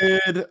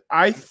 United,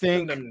 I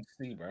think. them to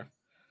see, bro.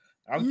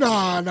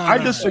 Nah. I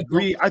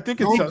disagree. I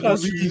think it's Don't at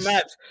Because least.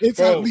 It's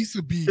Bro, at least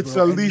a B. it's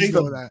bro, at and you least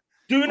know a- that.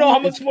 Do you know how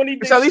much money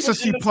It's they at least a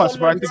spent C in plus, the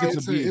but I summer, think bro?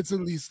 it's a B. It's at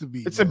least a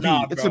B. It's a B.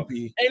 Nah, It's bro. a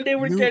B. And they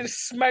were You- getting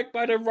smacked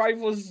by their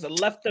rivals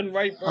left and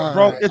right, bro. All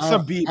Bro, right, it's a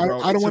B, bro. I don't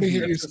It's a want to B.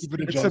 hear your It's a- stupid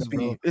It's a agenda, B.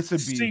 bro. It's a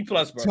C B.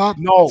 plus, bro. Top,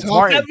 No, top-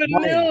 Martin.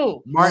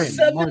 7-0. Martin.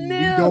 7-0. We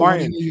don't want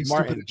Martin, to hear your stupid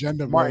Martin,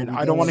 agenda, bro. Martin, We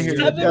I don't want to hear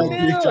your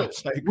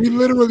 7-0. We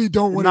literally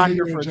don't We're want not to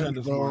hear here your for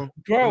agenda, agendas, bro. We're not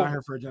Bro,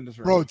 here for agendas,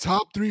 right Bro, now.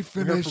 top 3 We're here for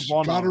finish.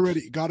 ball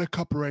knowledge. Got a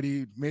cup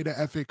already. Made an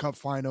FA Cup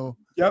final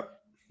Yep.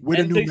 with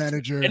And a new they-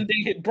 manager. and they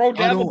hit, bro,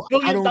 they I have a don't- I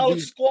billion don't dollar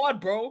be-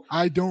 squad, bro.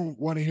 I don't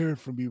want to hear it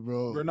from you,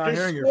 bro. We're not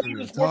Their hearing it squad from you.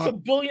 is worth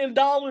 $1 billion.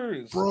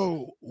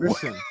 Bro,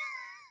 what?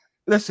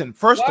 Listen.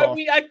 First Why are off,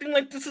 we acting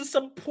like this is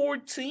some poor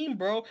team,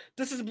 bro?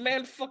 This is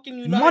man fucking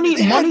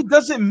United. money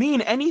doesn't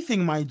mean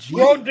anything, my G.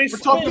 Bro, they We're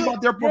talking spent-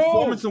 about their bro.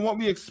 performance and what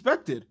we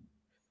expected.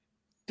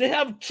 They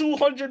have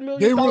 $200 million.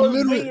 They were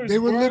wingers,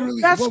 bro.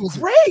 literally. That's what was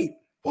it? great.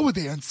 What were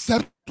they on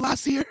 7th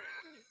last year?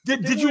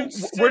 Did They you? were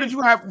Where did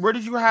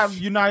insane. you have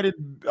United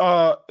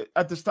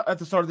at the start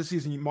of the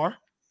season, Mar?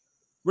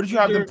 Where did you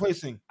have them They're-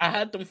 placing? I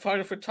had them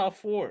fighting for top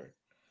 4.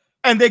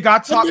 And they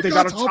got top. they They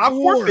got a got top top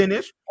four four.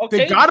 finish. Okay,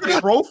 They got a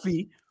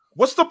trophy.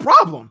 What's the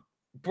problem?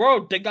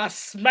 bro. They got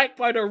smacked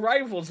by their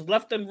rivals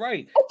left and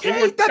right. They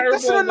Okay, were that's terrible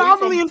an away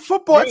anomaly from- in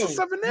football. It's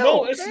a Bro, 7-0.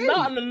 No, it's okay.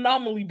 not an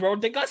anomaly, bro.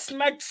 They got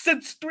smacked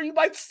 6-3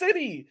 by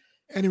City.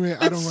 Anyway,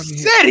 I don't want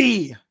It's to hear.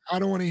 City. I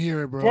don't want to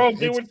hear it, bro. Bro,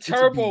 they were It's a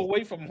terrible B.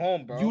 away from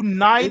home, bro.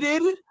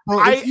 United.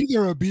 Bro, it's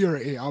either a B or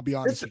an A. I'll be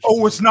honest.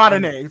 It's not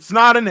an A. It's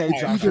not an A.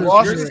 Josh. Either-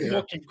 Lost You're it.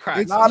 smoking crack.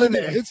 It's not an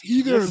either, A. it's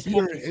either You're a B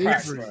or an smoking A.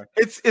 crack, for bro. you.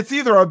 It's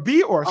either a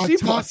B or a C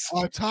plus,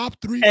 A top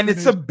three, and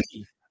it's a finish,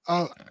 B.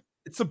 uh,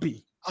 It's a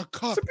B. a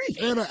cup It's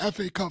a B. and an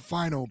FA Cup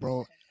final,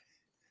 bro.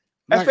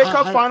 FA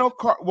Cup final.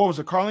 What was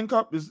it? Carling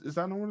Cup? Is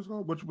that not what it's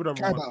called?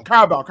 Whatever.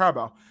 Carabao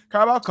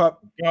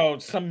Cup. Bro,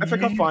 some FA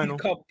Cup final,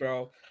 cup,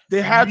 bro.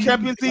 They have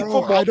Champions League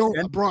Bro,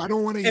 football. I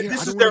don't want to hear. And this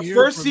I is don't their wanna hear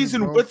first from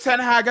season him, with Ten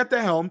Hag at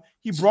the helm.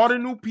 He brought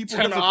in new people.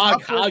 Ten It's a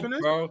top four Hag, finish.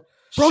 bro.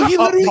 Bro, Shut he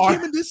up, literally Mark.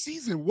 came in this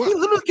season. What? He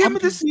literally came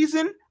in this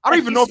season. I don't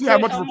even know if he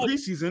had much of a how much-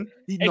 preseason.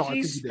 And No, I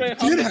he think he spent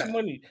did. how much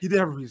money? He did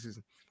have a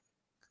preseason.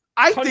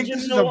 I think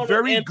this is a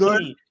very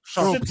good.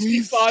 Bro, Shush.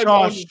 please,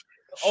 65 Shush.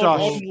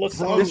 on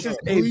Bro, This is a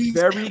please,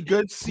 very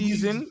good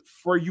season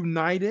for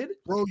United.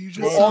 bro. You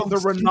Through just all sound the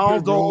stupid,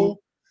 Ronaldo, bro.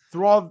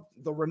 through all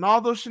the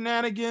Ronaldo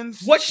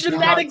shenanigans. What Ten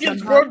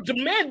shenanigans, Hag. bro? The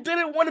man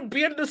didn't want to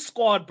be in the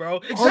squad, bro.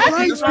 Exactly.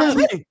 Alright, That's what I'm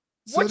bro. saying.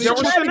 So What they there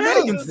were chucked him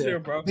shenanigans out. there,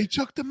 bro? They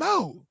chucked him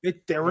out.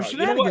 There were Bro, you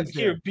know what? shenanigans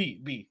Here, there.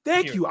 B.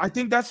 Thank Here. you. I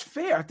think that's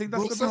fair. I think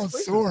that's Bro, the sounds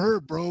best way. so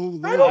hurt, bro. I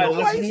don't All know right, why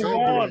let's you move said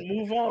on. that.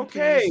 Move on. Please.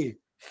 Okay.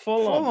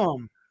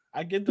 Fulham.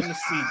 I give them a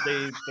C.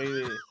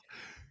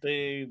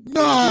 They.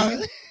 Nah.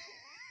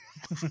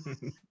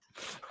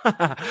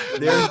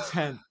 They're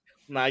 10.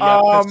 Nah,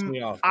 y'all pissed me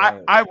off.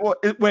 Bro. I will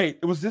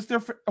wait. Was this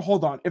their?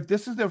 Hold on. If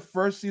this is their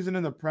first season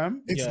in the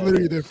Prem, It's Yeah.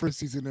 literally their first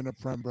season in the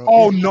Prem, bro.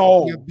 Oh, It has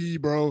no. to be a B,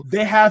 bro.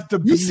 they have to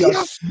be see a,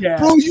 that? yeah,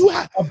 Bro, you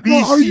have, a bro, B,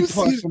 are C you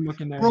plus. serious? I'm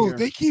looking at Bro,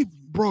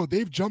 here.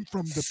 they've jumped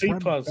from the C Prem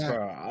plus,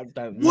 back.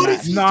 bro. What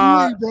is he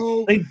Nah. doing,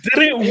 bro? They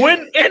didn't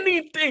win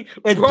anything.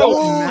 It Bro,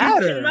 don't you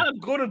matter. cannot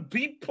go to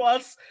B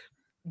plus,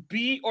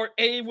 B or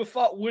A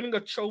without winning a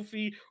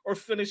trophy or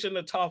finishing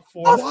the top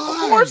four. Of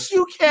Why? course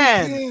you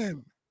can.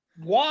 Man,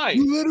 Why?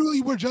 you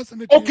literally were just in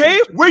the Okay,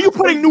 championship. where you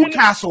putting They finished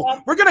Newcastle?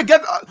 top- We're gonna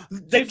get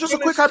They just a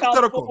quick finished top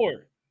hypothetical.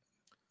 four.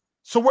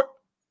 So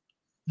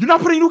you're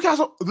not putting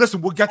Newcastle.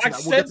 Listen, we'll get to I that.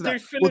 We'll said get to they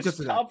that. We'll finished get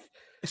to that. top.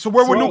 So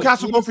where would Bro,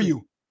 Newcastle what go is for it?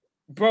 you?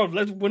 Bro,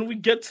 when we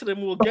get to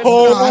them, we'll get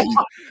Oh, to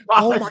them.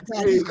 Oh my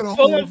god, he's gonna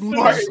Fulham hold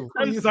finished Newcastle.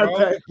 Please, 10th, I bro.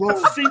 beg.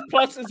 Bro, C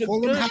plus is a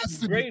Fulham good has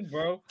to be- grade,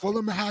 bro.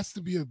 Fulham has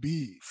to be a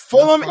B.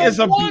 Fulham That's is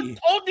a fine. B.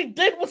 All they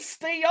did was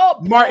stay up,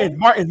 bro. Martin.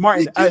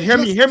 He did Hear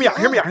me just out.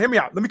 stay Hear me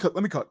out. Let me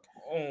cook.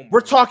 Oh,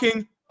 We're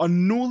talking a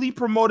newly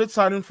promoted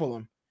side in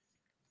Fulham.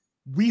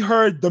 We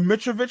heard the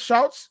Mitrovic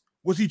shouts.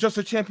 Was he just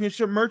a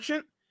championship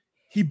merchant?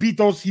 He beat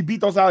those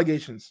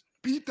allegations.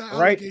 Beat the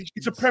Right? allegations.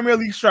 He's a Premier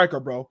League striker,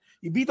 bro.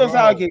 He beat those Bro,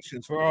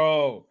 allegations.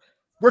 bro.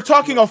 We're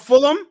talking a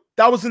Fulham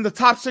that was in the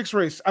top 6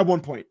 race at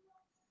one point,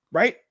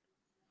 right?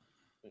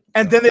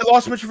 And then they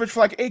lost Mitrovic for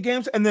like 8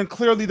 games, and then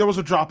clearly there was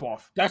a drop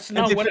off. That's And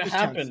not they when it finished 10th.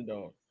 happened,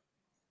 though.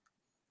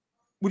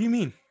 What do you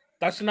mean?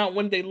 That's not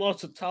when they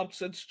lost the top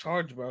 6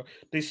 charge, bro.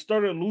 They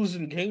started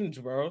losing games,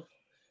 bro.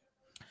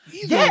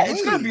 Either Yeah,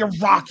 it's gonna way. be a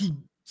rocky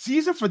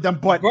season for them,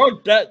 but Bro,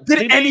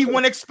 did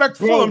anyone expect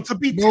Bro, Fulham to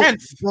be No,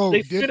 10th, bro,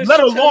 They did- finished let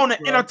alone 10th,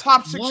 in bro. a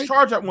top 6 My-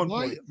 charge at one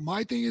point?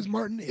 my thing is,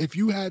 Martin, if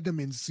you had them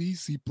in C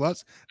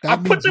plus, I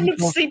that put means them you in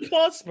thought- C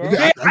plus, bro.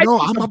 Yeah, I know.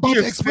 think I'm a about B to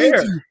is explain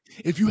fair. to you.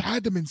 If you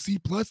had them in C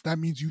plus, that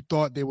means you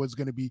thought they was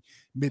gonna be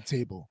mid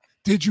table.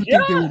 Did you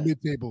think they were Yeah.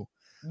 mid table?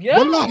 Yeah,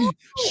 Wallahi,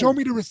 show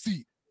me the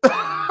receipt. bro,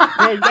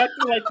 you acting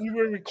like we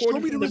were Show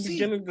recording me from the the receipt.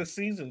 beginning of the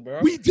season, bro.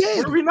 We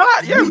did. Were we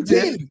not? Yeah, we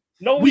did.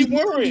 No, we we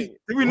weren't. literally-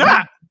 Did we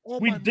not? Oh,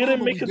 We my didn't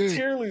mama, make we a did.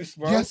 tier list,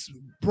 bro. Yes,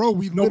 bro.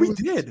 We No, we literally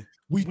did.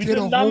 We We did did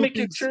a not whole make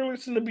a thing. tier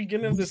list in the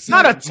beginning of We the said-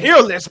 season. Not a tier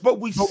list, but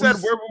we No, said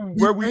we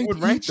where we ranked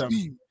would rank each them.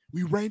 team.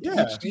 We ranked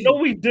Yeah. each team. No,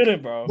 we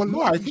didn't, bro. But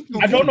No, I think you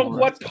I don't know did.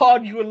 what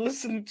pod you were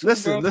listening to,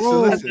 Listen, bro.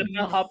 Bro, I listen. did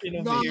not hop in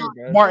over Nah, here,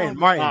 bro. Martin,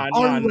 Nah,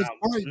 Ari was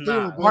right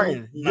there, bro.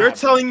 Martin, Nah, you're bro.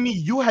 telling me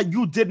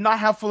you did not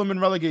have Fulham in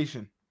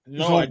relegation.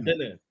 No, I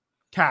didn't.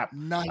 Cap.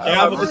 Nah, They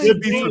have a it's good a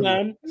B for me.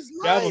 DM. He's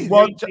They have a lying.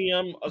 Well, great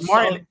DM, a Martin-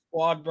 solid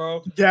squad,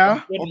 bro. Yeah.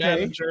 A good Okay.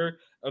 manager,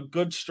 a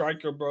good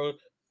striker, bro.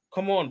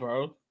 Come on,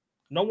 bro.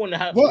 No one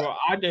had, What? bro.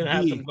 I didn't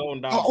have B. them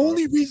going down. The bro.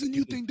 only reason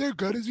you think they're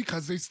good is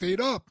because they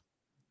stayed up.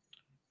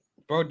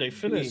 Bro, they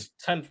finished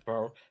 10th,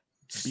 bro.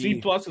 C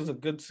B. plus is a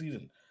good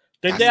season.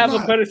 Did That's they have a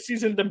not- better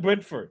season than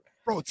Brentford?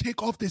 Bro,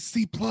 take off this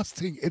C plus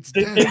thing. It's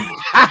Did dead.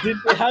 did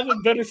they have a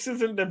better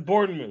season than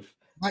Bournemouth?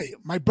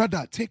 My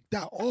brother, take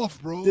that off,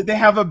 bro. Did they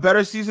have a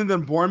better season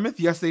than Bournemouth?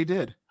 Yes, they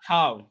did.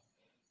 How?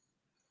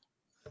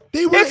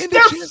 They were It's in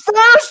their the champ-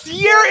 first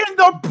year in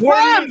the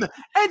Prem, and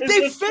It's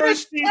they his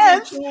finished first season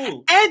 10th,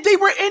 too. and they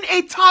were in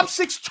a top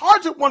 6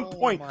 charge at one Oh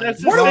point. my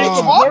That's What the are we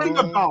same talking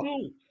Bournemouth about?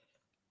 too.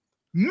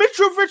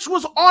 Mitrovic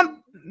was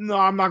on. No,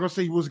 I'm not gonna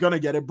say he was gonna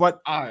get it, but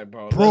All right,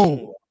 bro. Bro, let's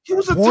move on. he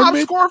was a top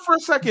Bournemouth- scorer for a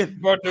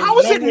second. Bro, there's How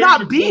is it nowhere not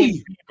to B? go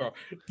in bro.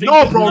 They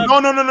No, did bro,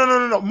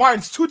 not- no. Martin,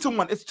 it's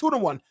 2-1. It's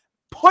 2-1.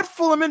 Put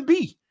Fulham in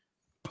B.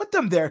 Put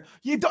them there.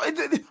 You don't.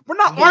 We're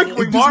not It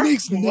arguing, It just Mark.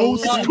 makes no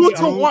It's It's sense.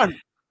 2-1.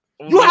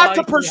 You Why have to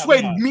you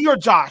persuade have me or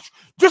Josh.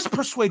 Just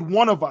persuade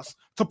one of us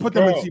to put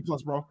them in Bro. C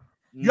plus, bro.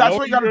 no that's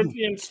what you gotta do.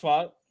 European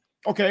spot,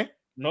 Okay,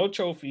 no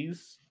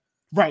trophies.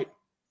 right.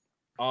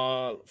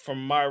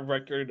 From my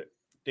record,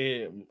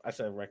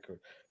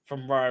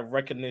 from my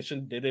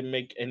recognition, they didn't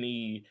make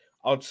any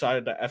outside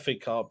of the FA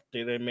Cup. They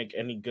didn't make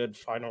any good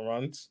final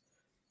runs.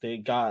 They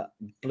got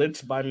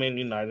blitzed by Man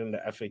United in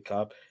the FA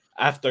Cup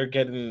after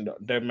getting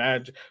their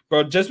manager,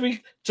 bro. Just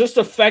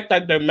the fact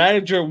that their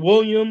manager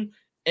William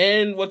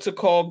and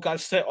got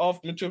sent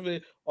off.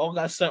 Mitrovic all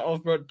got sent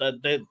off, bro.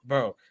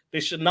 They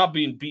should not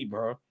be in B,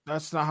 bro.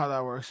 That's not how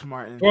that works,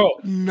 Martin. Bro,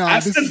 nah,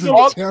 this is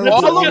all of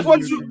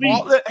what you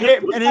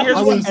and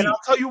I'll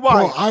tell you why.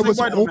 Bro, I was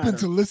open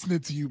to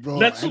listening to you,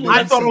 bro. I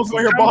thought it was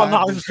going your ball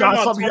knowledge, Josh.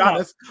 I'll be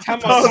honest.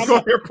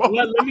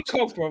 Let me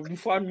talk, bro,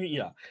 before I meet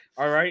ya.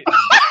 All right.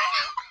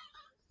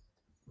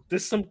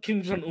 This is some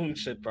Kim Jong-un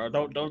shit, bro.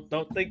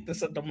 Don't think this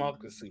is a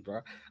democracy,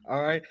 bro.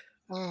 All right.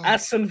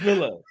 Aston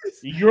Villa,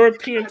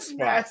 European spot.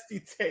 Nasty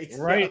taste,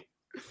 right?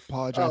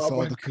 Apologize to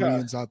all the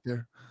Koreans out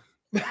there.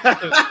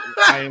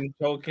 I am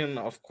joking,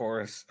 of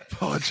course.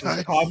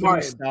 Apologize.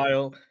 Comedy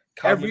style.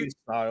 Martin,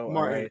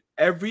 right?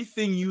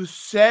 Everything you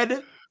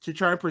said to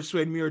try and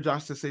persuade me or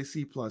Josh to say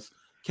C+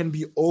 can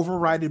be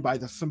overridden by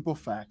the simple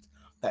fact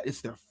that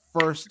it's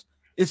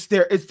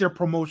their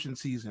promotion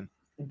season.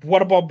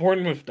 What about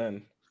Bournemouth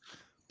then?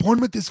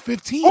 Bournemouth is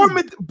 15.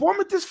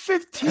 Bournemouth is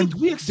 15.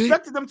 We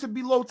expected them to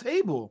be low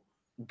table.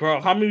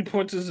 Bro, how many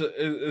points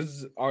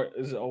is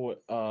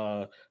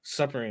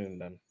separating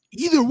them?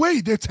 Either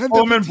way, they're 10.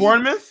 And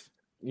Bournemouth?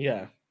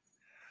 Yeah.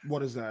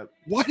 What is that?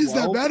 Why does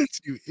that matter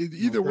to you?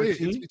 Either way,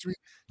 13? it's between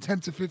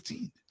 10 to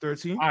 15.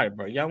 13? All right,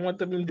 bro. Y'all want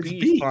them in B?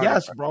 B.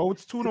 Yes, bro.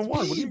 It's 2-1.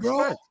 What do you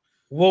expect?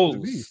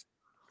 Wolves?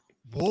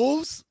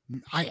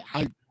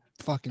 I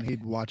fucking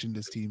hate watching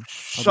this team.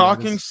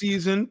 Shocking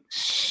season.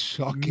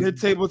 Shocking.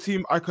 Mid-table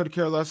team. I could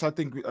care less. I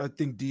think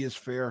D is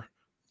fair.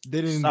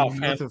 They didn't do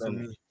nothing for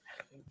me.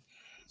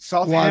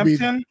 Southampton.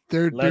 Well, I mean,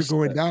 they're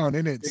going down,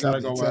 isn't it? So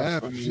go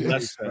F.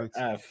 Leicester,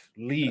 F.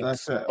 Leeds.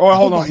 That's it. Oh,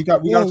 hold on. We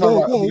got to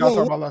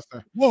talk about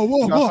Leicester.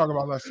 Whoa. Talk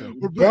about Leicester.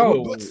 We're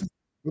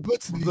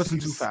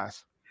blitzing too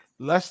fast.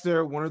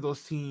 Leicester, one of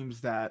those teams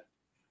that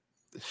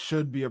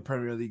should be a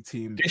Premier League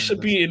team. They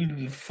should be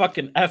in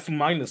fucking F-,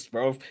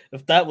 bro.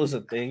 If that was a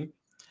thing.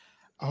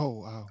 Oh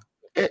wow.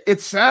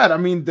 It's sad. I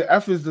mean, the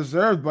F is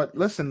deserved, but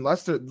listen,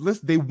 Leicester,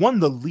 they won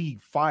the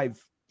league 7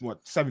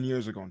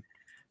 years ago.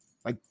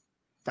 Like,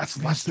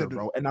 that's Leicester,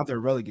 bro, and now they're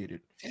relegated.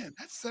 Damn,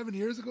 that's 7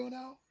 years ago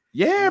now?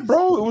 Yeah,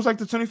 bro. It was like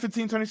the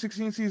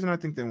 2015-2016 season. I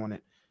think they won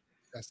it.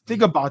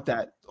 Think about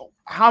that.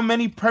 How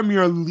many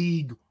Premier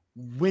League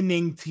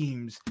winning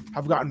teams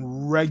have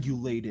gotten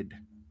regulated?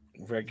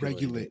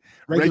 Regulated, yeah.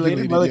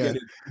 Regulated,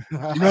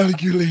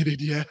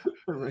 yeah.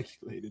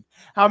 Regulated.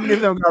 How many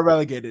of them got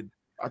relegated?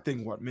 I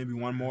think maybe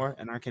one more,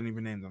 and I can't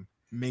even name them.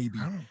 Maybe.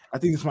 I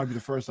think this might be the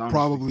first time.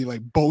 Probably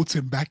like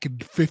Bolton back in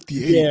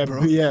 58,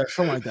 bro. Yeah,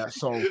 something like that.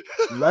 So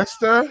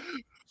Leicester,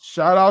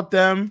 shout out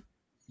them.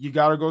 You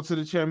got to go to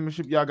the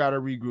championship. Y'all got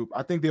to regroup.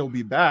 I think they'll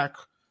be back.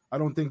 I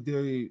don't think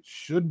they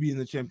should be in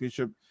the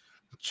championship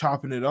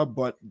chopping it up,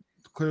 but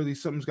clearly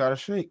something's got to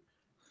shake.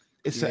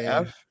 It's an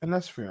F, and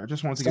that's fair. I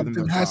just want to give them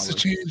something has to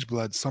change,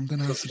 blood. Something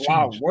has to change.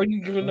 Wow, what are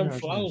you giving them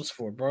flowers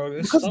for,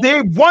 bro? Because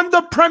they won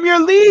the Premier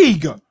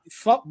League.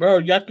 Fuck, bro.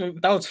 They've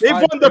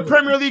won the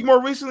Premier League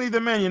more recently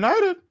than Man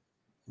United.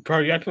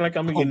 Bro, you acting like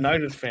I'm a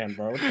United fan,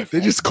 bro.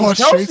 They just caught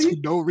straight for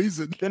no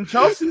reason. Then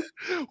Chelsea?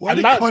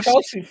 I'm not a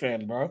Chelsea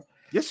fan, bro.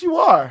 Yes, you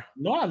are.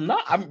 No, I'm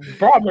not. I'm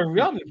a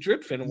Real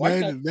Madrid fan.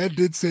 Man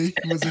did say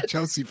he was a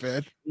Chelsea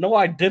fan. No,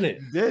 I didn't.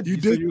 You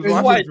did.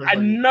 I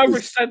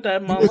never said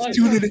that in my life.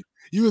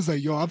 You was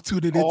like, yo, I'm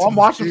tuning in. I'm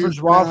watching for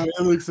Joao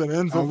Felix and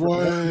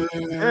Enzo.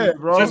 Yeah,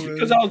 bro. Just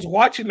because I was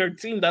watching their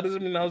team, that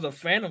doesn't mean I was a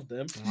fan of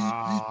them.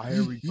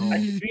 Here we go. I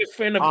can be a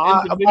fan of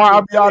I'll be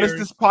honest,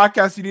 this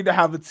podcast, you need to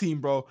have a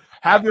team, bro.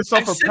 Have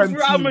yourself a Prem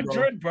Real team,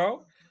 Madrid,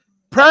 bro.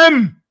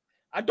 Prem!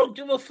 I don't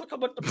give a fuck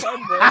about the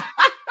Prem, bro.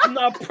 I'm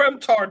not a Prem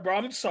tard, bro.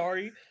 I'm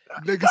sorry.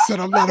 Nigga said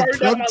I'm not a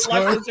Prem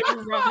tard.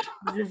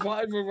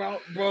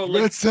 Bro.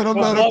 Man said I'm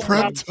not a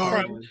Prem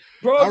tard.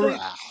 Bro,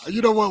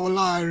 you know what? Well,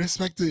 I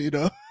respect it, you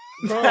know.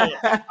 Bro,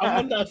 I'm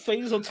on that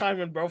phasal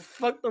timing, bro.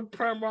 Fuck the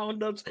Prem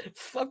roundups.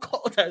 Fuck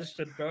all that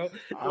shit, bro.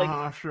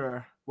 Like,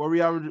 sure. What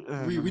we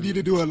need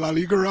to do a La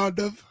Liga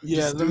roundup.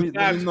 Yeah, let me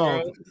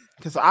know.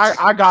 Because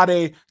I got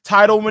a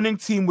title-winning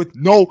team with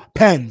no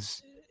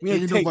pens. We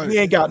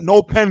ain't got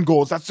no pen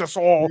goals. That's just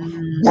all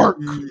work.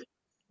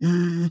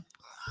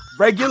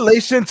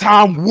 Regulation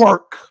time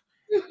work.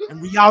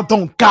 And we all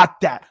don't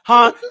got that.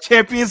 Huh?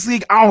 Champions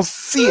League, I don't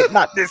see it.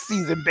 Not this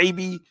season,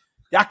 baby.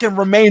 Y'all can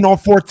remain on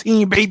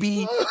 14,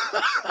 baby.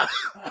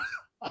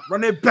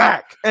 Run it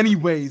back.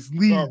 Anyways,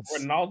 Leeds. Bro,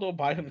 Ronaldo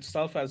by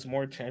himself has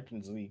more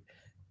Champions League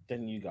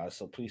than you guys,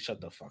 so please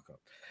shut the fuck up.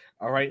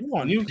 All right,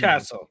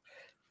 Newcastle.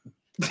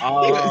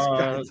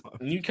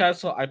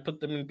 Newcastle, I put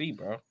them in B,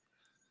 bro.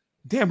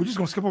 Damn, we're just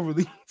gonna skip over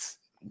Leeds.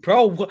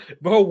 Bro,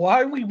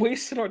 why are we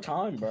wasting our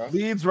time, bro?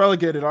 Leeds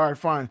relegated. All right,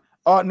 fine.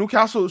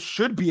 Newcastle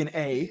should be an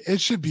A.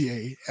 It should be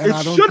A. And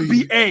it should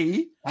be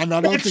A. And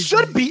I don't think it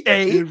should be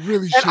A. It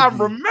really should. And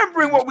I'm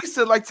remembering what we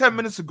said like 10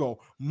 minutes ago.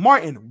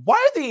 Martin, why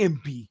are they in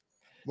B?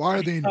 Why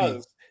are they in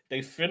B?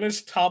 They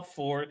finished top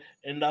 4,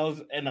 and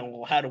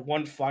had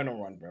one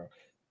final run, bro.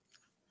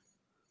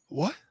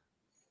 What?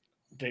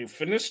 They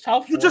finished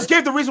top 4. You just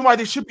gave the reason why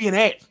they should be an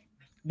A.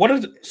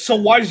 So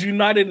why is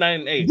United not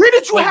an A? Where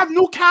did you have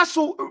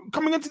Newcastle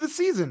coming into the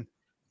season?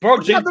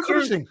 Bro,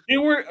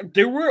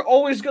 they were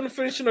always gonna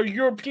finish in a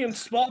European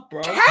spot,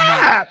 bro.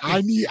 Cap!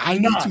 I need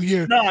to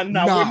hear. We're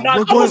not.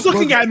 I was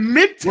looking at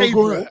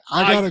mid-table.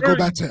 I gotta go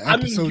back to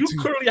episode 2. You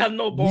clearly have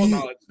no ball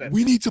knowledge. Then.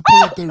 We need to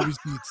pull up the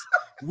receipts.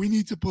 We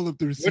need to pull up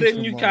the receipts. Where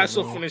did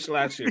Newcastle finish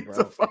last year,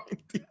 bro?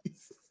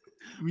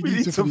 We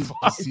need to find the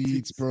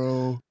receipts,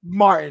 bro.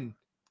 Martin,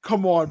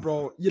 come on,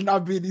 bro. You're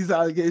not being these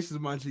allegations,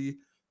 Munchie.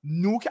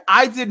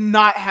 I did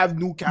not have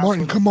Newcastle.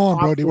 Martin, come on,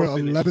 bro. They were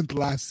 11th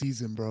last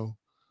season, bro.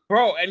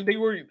 Bro, and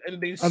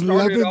they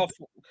started off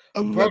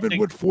 11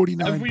 with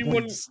 49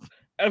 points.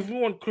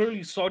 Everyone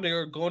clearly saw they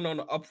were going on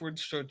an upward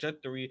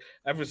trajectory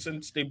ever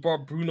since they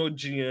brought Bruno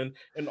G in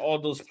and all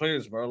those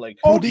players, bro. Like,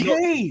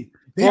 okay,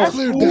 they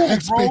cleared their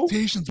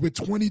expectations with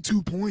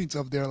 22 points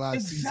of their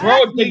last season.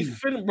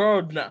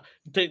 Bro,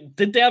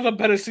 did they have a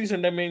better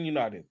season than Man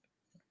United?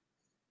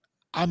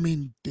 I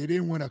mean, they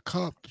didn't win a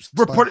cup.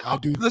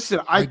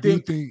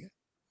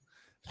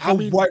 I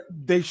think what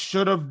they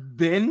should have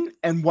been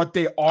and what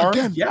they are.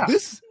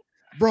 This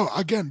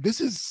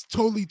is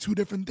totally two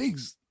different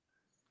things.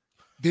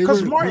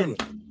 Because Martin,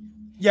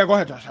 go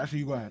ahead, Josh. Actually,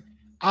 you go ahead.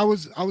 I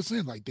was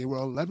saying, like, they were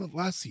 11th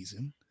last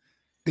season.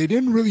 They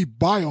didn't really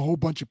buy a whole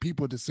bunch of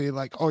people to say,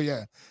 like, oh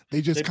yeah,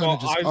 they kind of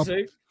just up.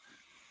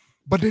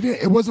 But they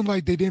didn't. It wasn't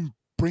like they didn't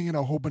bring in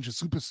a whole bunch of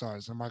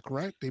superstars. Am I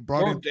correct? They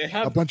brought in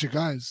a bunch of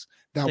guys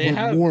that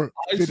were more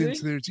fit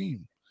into their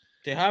team.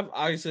 They have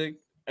Isaac,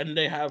 and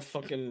they have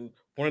fucking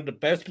one of the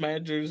best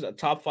managers, a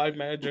top 5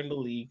 manager in the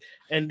league.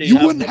 And you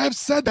wouldn't have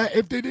said that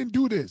if they didn't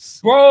do this,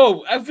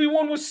 bro.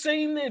 Everyone was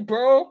saying it,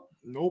 bro.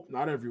 Nope,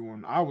 not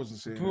everyone. I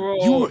wasn't saying bro,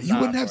 that. You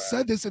wouldn't have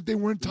said this if they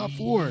weren't top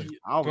 4.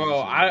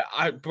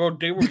 Bro,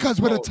 they were because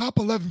with a top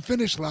 11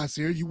 finish last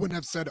year, you wouldn't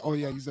have said, "Oh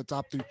yeah, he's a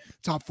top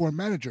 4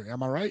 manager."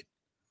 Am I right?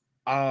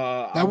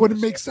 That wouldn't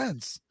make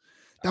sense.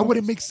 That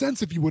wouldn't make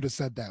sense if you would have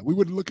said that. We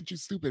would look at you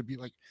stupid and be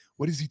like,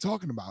 "What is he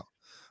talking about?"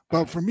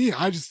 But for me,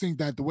 I just think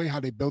that the way how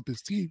they built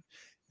this team,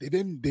 they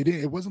didn't.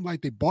 It wasn't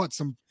like they bought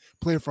some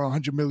player for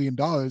 $100 million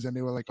and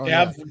they were like, "Oh, they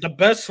have the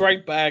best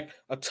right back,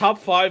 a top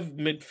 5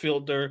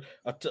 midfielder."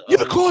 You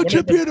call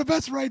Trippier the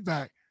best right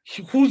back.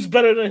 Who's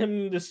better than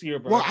him this year,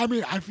 bro? Well, I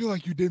mean, I feel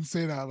like you didn't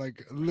say that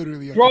like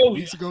literally a couple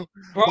weeks ago.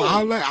 Bro,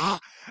 I'll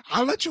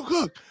let you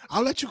cook.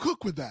 I'll let you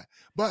cook with that.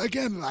 But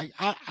again, like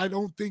I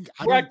don't think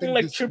acting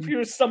like Trippier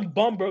is some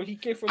bum, bro. He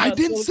came from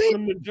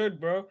Madrid,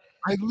 bro.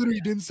 I literally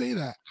didn't say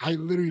that.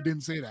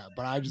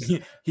 But I just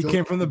he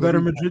came from the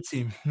better Madrid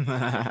team.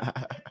 I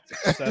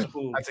had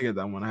to get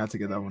that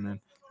one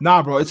in.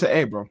 Nah, bro, it's an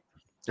A, bro.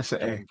 It's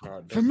an A.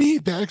 For me,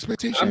 the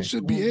expectation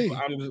should be A.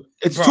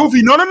 It's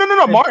 2v. No,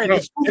 Martin.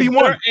 It's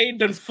 2v1. A,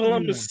 then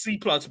Fulham is C+,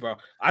 bro.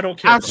 I don't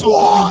care.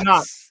 Absolutely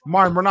not.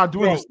 Martin, we're not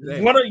doing this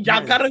today. One of these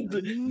gotta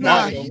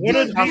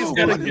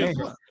give.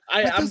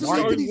 I'm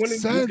sorry. One of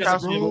these gotta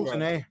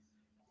give.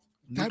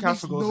 That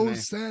makes no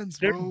sense,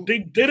 bro. They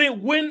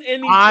didn't win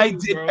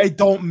anything. Bro. It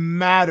don't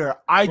matter.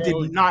 I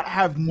did not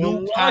have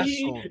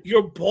Newcastle.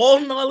 Your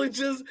ball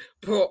knowledges,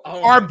 bro,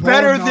 are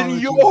better than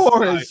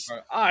yours.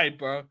 All right,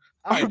 bro.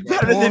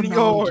 Better than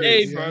yours.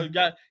 Hey, bro.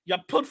 You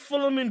put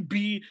Fulham in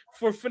B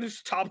for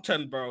finish top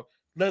 10, bro.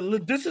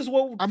 This is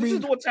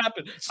what's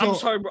happened. I'm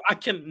sorry, bro. I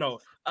can't know.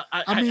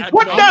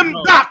 Put them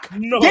back.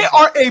 No, they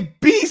are a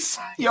beast.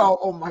 Yo,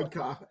 oh my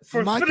god.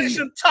 For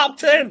finishing top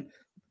 10.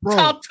 Bro,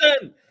 top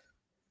 10.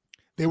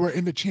 They were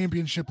in the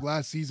championship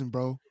last season,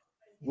 bro.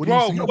 What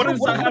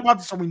about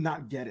this are we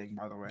not getting,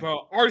 by the way?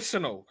 Bro,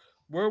 Arsenal.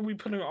 Where are we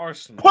putting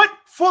Arsenal? Put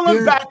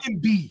Fulham back in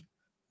B.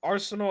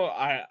 Arsenal,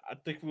 I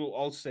think we'll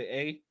all say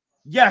A.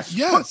 Yes.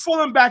 Put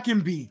Fulham back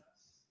in B.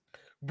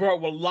 Bro,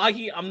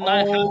 wallahi, I'm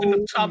not having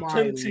a top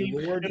 10 team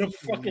in a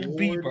fucking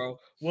B, bro.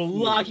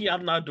 Wallahi,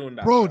 I'm not doing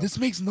that. Bro, this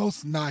makes no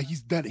sense. Nah,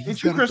 he's dead.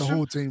 He's dead up the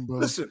whole team, bro.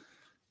 Listen,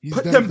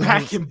 put them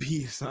back in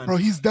B, son. Bro,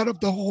 he's dead up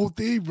the whole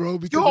thing, bro.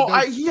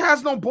 He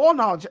has no ball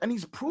knowledge, and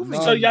he's proving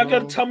it. So y'all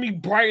gonna tell me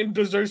Brighton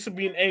deserves to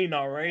be an A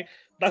now, right?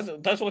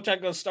 That's what y'all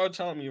gonna start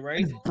telling me,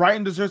 right?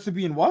 Brighton deserves to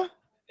be in what?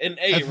 An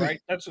A,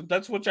 right?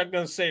 That's what y'all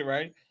gonna say,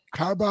 right?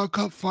 Carabao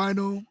Cup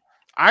final.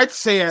 I'd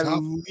say at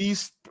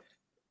least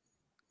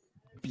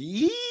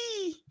B.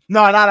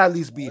 No, not at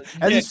least B.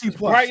 At least C+.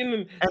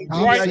 Brighton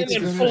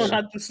and Fulham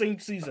had the same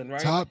season,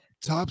 right?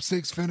 Top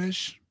 6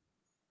 finish.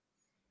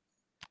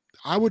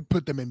 I would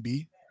put them in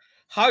B.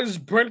 How is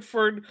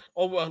Brentford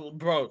over,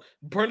 bro?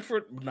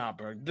 Brentford, nah,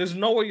 bro. There's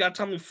no way y'all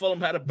tell me Fulham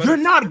had a better. You're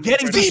not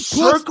getting the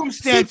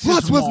circumstances.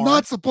 C+ was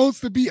not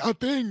supposed to be a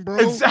thing, bro.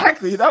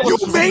 Exactly. That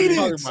was you made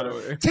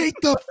it. Take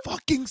the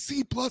fucking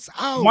C+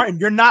 out, Martin.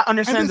 You're not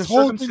understanding the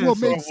whole thing will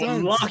make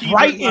sense.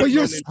 Brighton, but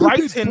you're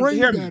stupid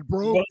brain,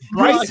 bro.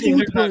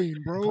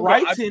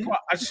 Brighton.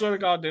 I swear to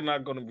God, they're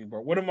not gonna be,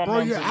 bro. What am I? Bro,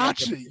 you're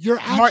actually.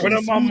 What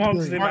am my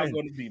moms? They're not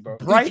gonna be, bro.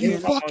 If you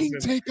fucking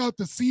take out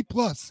the C+,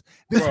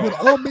 this would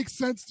all make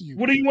sense to you.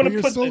 What do you want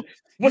to put?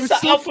 What's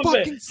the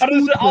alphabet? How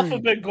does the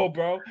alphabet go,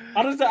 bro?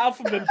 How does the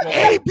alphabet go?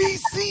 A, B,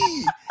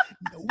 C.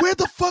 Where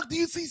the fuck do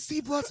you see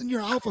C+ in your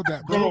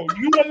alphabet, bro? Bro,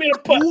 you want me to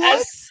put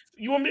S?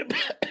 You want me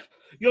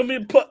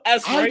to put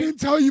S, right? I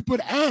didn't tell you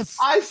put S.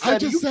 I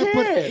just said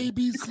put A,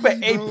 B, C.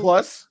 Put A+.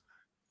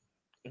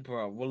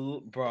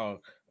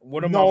 Bro.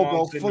 What am I?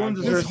 Bro, Fulham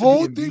this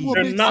whole thing will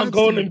They're make not sense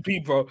going to in B,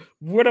 bro.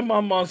 What am my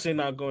moms say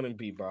not going in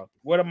B, bro?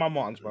 What are my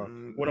moms, bro?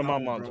 What are my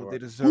moms, bro? They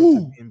deserve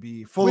to be in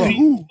B.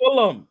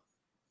 Fulham.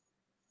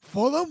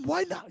 Fulham?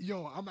 Why not?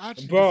 Yo, I'm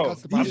actually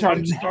disgusted by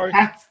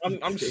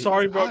I'm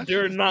sorry, bro.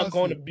 They're not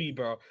going to B,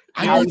 bro.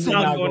 They're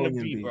not going to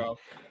B, bro.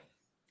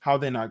 How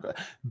they not going?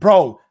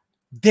 Bro,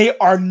 they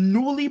are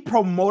newly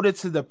promoted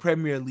to the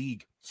Premier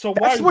League. So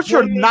that's what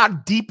you're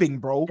not deeping,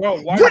 bro.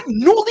 Your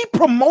newly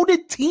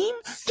promoted team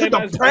to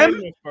the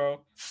Prem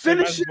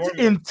finishes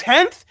in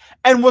 10th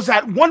and was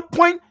at one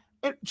point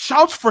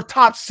shouts for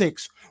top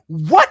 6.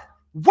 What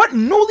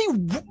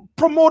newly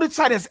promoted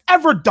side has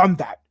ever done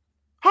that?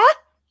 Huh?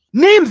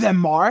 Name them,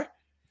 Mar.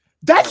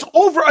 That's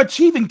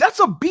overachieving.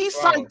 That's a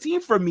B-side team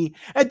for me.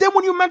 And then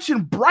when you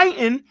mention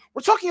Brighton,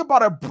 we're talking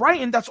about a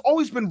Brighton that's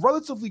always been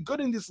relatively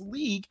good in this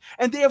league,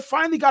 and they have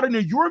finally gotten a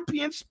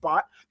European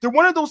spot. They're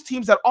one of those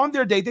teams that on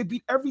their day, they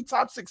beat every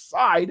top 6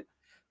 side.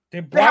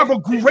 They have a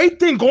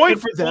great thing going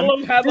for them.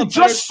 They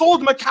just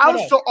sold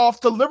McAllister off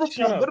to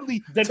Liverpool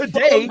literally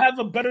today. Fulham have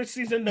a better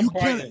season than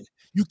Brighton.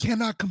 You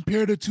cannot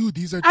compare the two.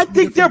 These are. I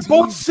think they're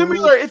both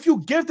similar if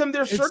you give them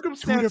their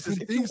circumstances.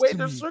 If you weigh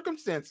their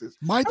circumstances,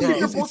 my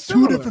thing is it's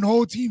two different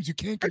whole teams. You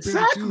can't compare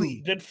the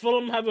two. Did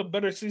Fulham have a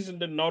better season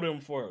than Nottingham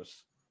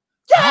Forest?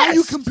 Yes. How are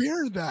you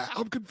comparing that?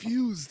 I'm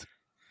confused.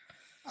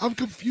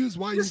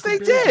 Why you? They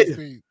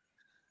did.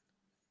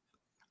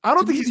 I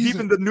don't think he's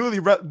deep in the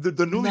newly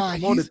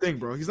promoted thing,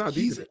 bro. He's not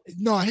deep.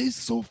 No, he's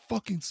so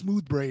fucking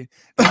smooth brain.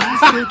 He's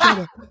still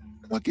trying to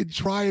fucking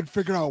try and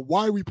figure out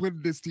why we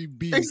put this team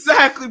B.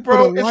 Exactly,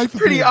 bro. It's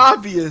pretty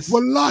obvious.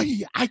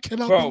 Wallahi, I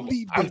cannot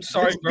believe that. I'm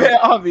sorry, bro.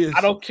 It's obvious.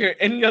 I don't care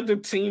any other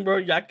team, bro.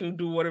 Y'all can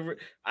do whatever.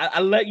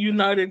 I let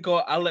United go.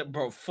 I let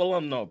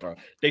Fulham know, bro.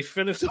 They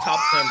finished the top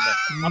 10,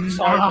 bro. I'm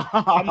sorry,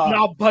 bro. I'm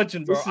not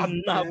budging, bro.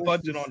 I'm not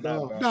budging on that,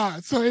 bro.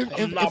 Nah, so if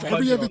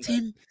every other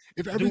team,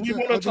 do we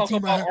want to talk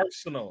about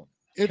Arsenal?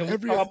 Can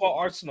we talk about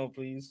Arsenal,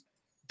 please?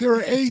 They're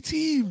an A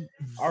team.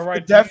 All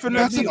right, definitely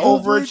that's an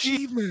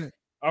overachievement.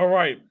 All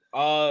right,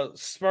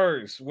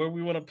 Spurs. Where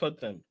we want to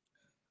put them?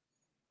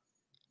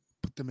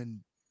 Put them in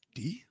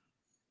D.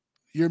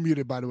 You're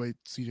muted, by the way,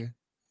 CJ.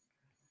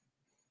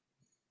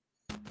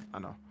 I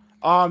know.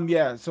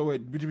 Yeah. So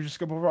wait, did we just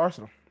skip over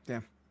Arsenal?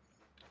 Damn.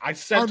 I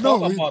said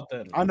about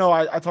them. I know.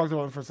 I talked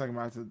about it for a second,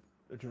 but I had to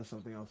address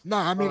something else. No,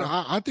 I mean,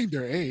 I think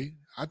they're A.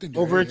 I think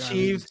they're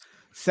overachieved.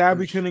 Sad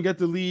we couldn't get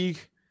the league,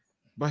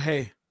 but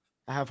hey,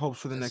 I have hopes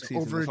for the next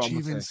season.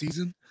 Overachieving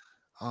season.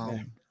 Hold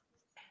on.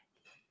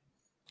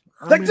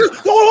 Let me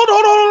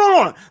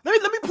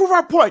prove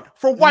our point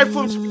for why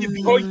Fulham should be a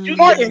B.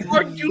 Martin,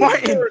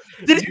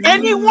 did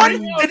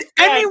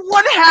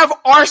anyone have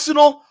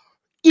Arsenal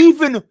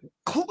even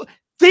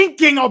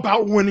thinking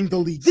about winning the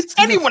league? Did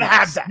anyone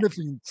have that?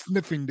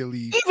 Sniffing the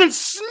league. Even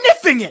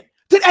sniffing it.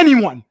 Did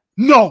anyone?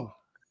 No.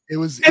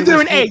 They're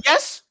an A,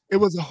 yes? It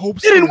was a hope.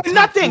 They didn't win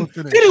nothing.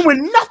 They didn't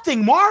win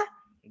nothing, Mar.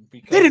 They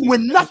didn't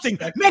win nothing.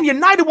 Man,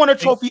 United won a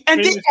trophy,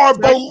 and they are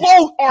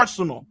below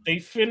Arsenal. They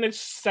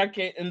finished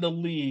second in the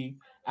league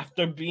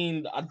after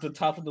being at the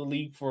top of the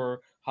league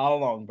for how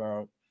long,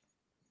 bro?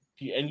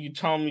 And you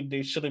tell me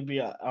they shouldn't be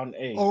on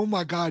A. Oh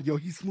my God, yo,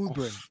 he's smooth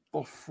brain.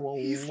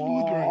 He's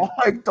smooth brain.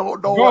 I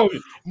don't know. Bro,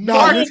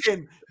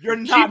 Martin, you're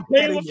not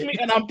playing with me,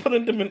 and I'm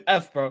putting them in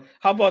F, bro.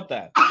 How about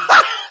that?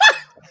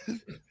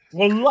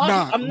 Well,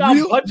 I'm not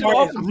budging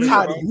off of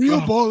real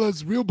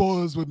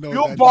ballers would know.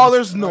 Real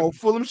ballers know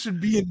Fulham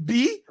should be in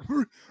B.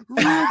 Real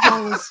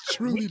ballers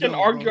truly. We can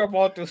argue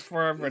about this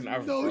forever and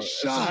ever. No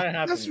shot.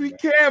 Yes, we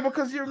can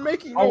because you're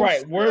making. All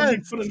right, where are we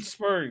putting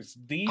Spurs?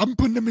 D. I'm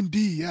putting them in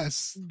D.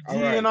 Yes. D,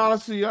 and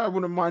honestly, I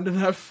wouldn't mind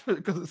an F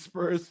because of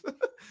Spurs.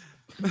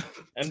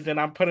 And then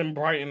I'm putting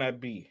Brighton at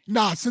B.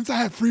 Nah, since I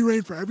have free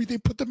reign for everything,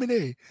 put them in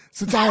A.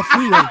 Since I have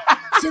free reign,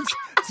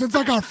 since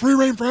I got free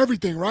reign for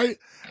everything, right?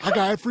 I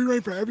got free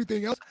reign for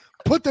everything else.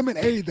 Put them in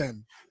A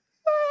then.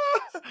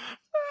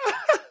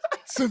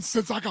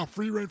 Since I got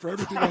free reign for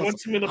everything else, I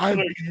want me to put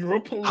a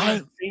Europa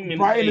League team in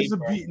Brighton A, is a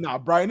B. Nah,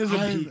 Brighton is a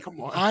B.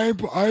 Come on.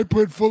 I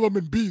put Fulham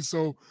in B,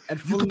 so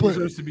and Fulham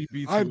deserves to be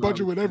B. I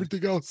budget with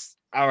everything else.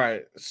 All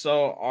right,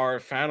 so our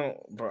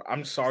final, bro.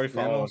 I'm sorry for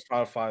all our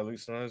Spotify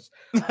listeners,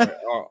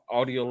 our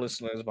audio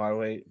listeners, by the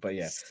way. But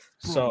yeah,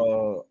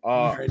 so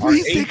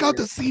please take out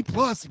the C+,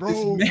 bro.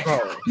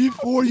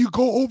 Before you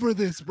go over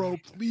this, bro.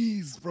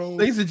 Please, bro.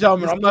 Ladies and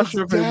gentlemen, I'm not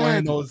sure if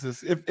anyone knows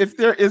this. If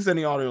there is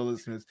any audio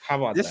listeners, how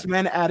about this that?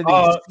 man added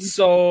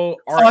so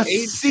our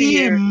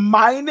C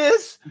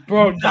minus,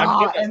 bro.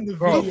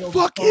 The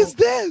fuck is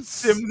this?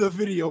 Sim the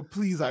video,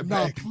 please. I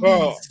beg,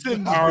 bro.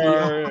 Sim the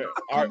video.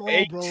 Our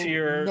A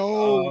tier.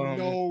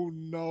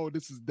 No,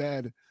 this is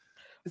dead.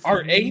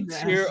 Our A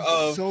tier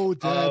of so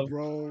dead,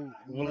 bro.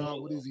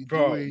 What is he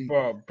doing?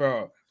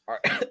 Bro.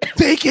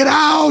 Take it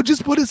out.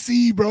 Just put a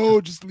C,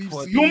 bro. Just leave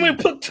C. You want me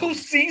to put 2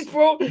 C's,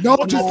 bro? No,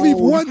 just leave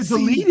one C.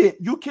 Delete it.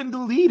 You can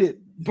delete it,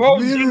 bro.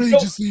 Literally,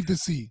 just leave the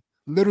C.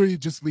 Literally,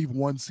 just leave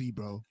one C,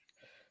 bro.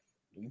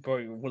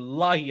 Bro,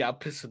 wallahi, y'all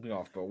pissing me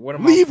off, bro. What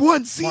am leave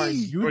one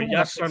C. Bro,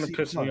 y'all starting to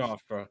piss me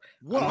off, bro.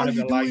 What are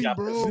you doing,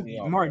 bro?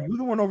 Martin, you're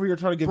the one over here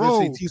trying to give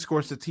SAT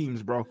scores to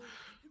teams, bro.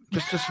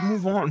 Just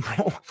move on,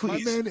 bro.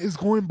 Please. My man is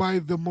going by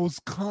the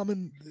most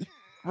common,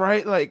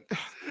 right? Like,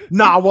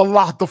 nah,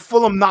 wallah, the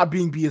Fulham not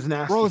being B is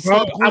nasty. Bro,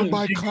 stop going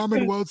by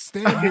Commonwealth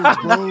standards,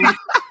 bro.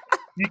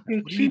 You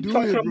can keep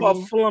talking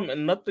about Fulham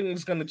and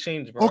nothing's gonna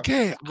change, bro.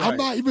 Okay, right. I'm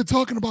not even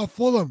talking about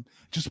Fulham.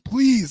 Just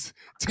please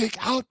take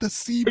out the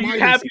C. Are you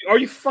happy? Are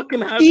you fucking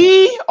happy?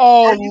 E?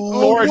 Oh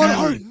Lord!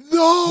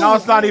 No, no,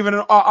 it's not even.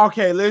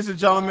 Okay, ladies and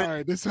gentlemen,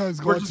 right, this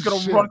has we're just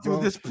gonna run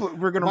through this.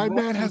 We're gonna. My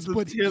man has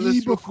put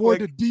E before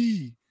the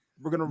D.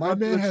 We're gonna. My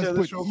man has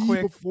put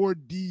E before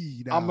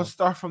D. I'm gonna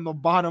start from the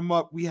bottom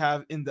up. We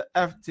have in the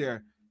F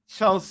tier: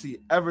 Chelsea,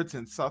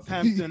 Everton,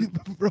 Southampton,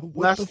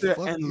 Leicester,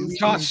 and Leeds.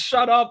 Josh,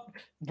 shut up,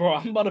 bro.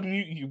 I'm about to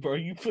mute you, bro.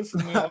 You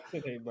pissing me off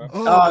today, bro.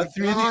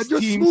 Three of these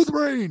teams, smooth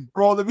brain,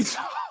 bro. Let me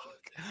talk.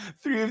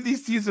 3 of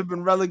these teams have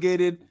been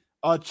relegated.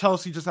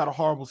 Chelsea just had a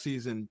horrible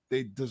season.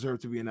 They deserve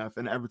to be an F.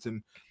 And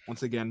Everton,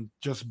 once again,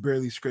 just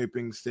barely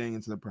scraping, staying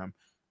into the Prem.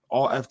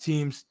 All F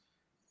teams.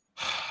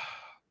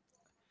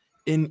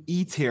 In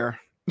E tier,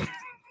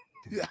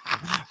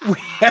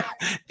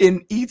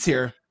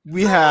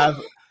 we have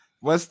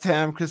West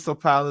Ham, Crystal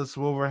Palace,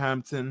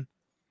 Wolverhampton,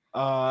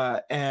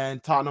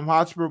 and Tottenham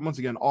Hotspur. Once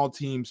again, all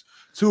teams,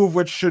 2 of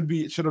which should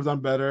have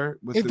done better.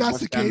 If that's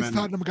the case,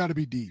 Tottenham got to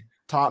be D.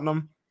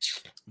 Tottenham,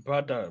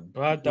 brother,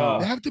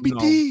 they have to be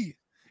D.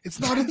 It's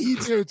not an E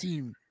tier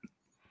team,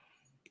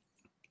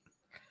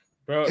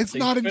 bro. It's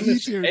not an E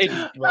tier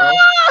team, bro.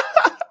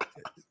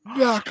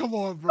 Nah, come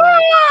on, bro.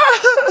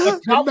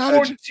 Top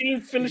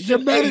 14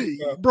 finishing,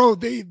 bro.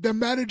 The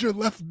manager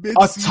left mid.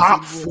 A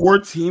top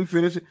 14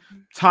 finishing,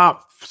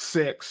 top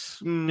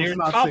 6. They're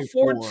top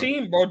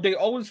 14, bro. They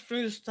always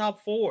finish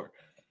top 4.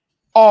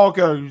 Oh,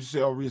 okay. You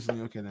say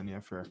recently. Okay, then yeah,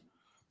 fair.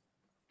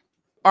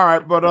 All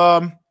right,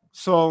 but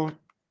so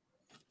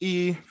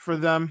E for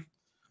them.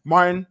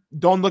 Martin,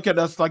 don't look at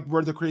us like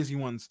we're the crazy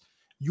ones.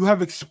 You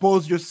have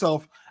exposed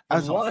yourself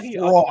as a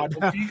fraud.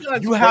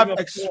 You have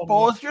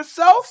exposed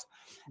yourself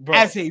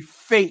as a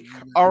fake.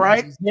 All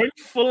right.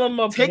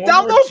 Take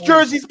down those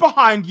jerseys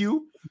behind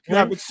you. You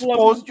have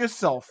exposed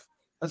yourself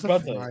as a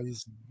fake.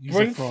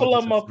 Bring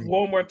Fulham up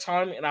one more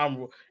time, and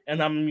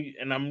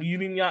I'm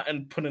muting y'all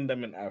and putting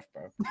them in F,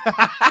 bro.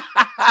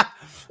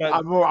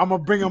 I'm gonna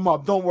bring them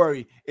up. Don't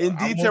worry. In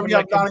detail, we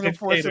have Nottingham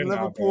Forest and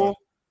Liverpool.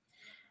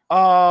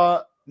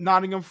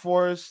 Nottingham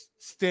Forest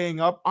staying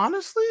up.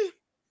 Honestly,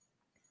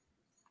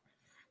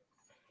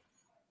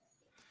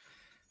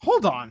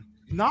 hold on.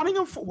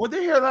 Nottingham, were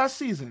they here last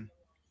season?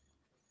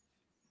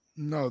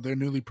 No, they're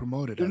newly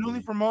promoted. They're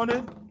newly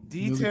promoted.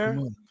 D tier.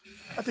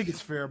 I think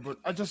it's fair, but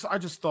I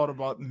just thought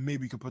about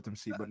maybe you could put them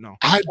C, but no.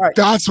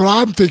 That's what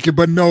I'm thinking,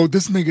 but no,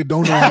 this nigga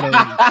don't know how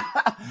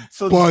to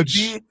so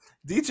budge.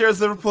 D tier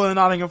is Liverpool and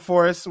Nottingham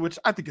Forest, which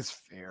I think is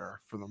fair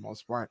for the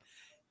most part.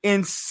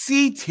 In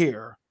C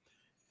tier,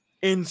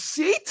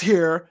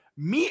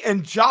 me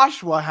and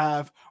Joshua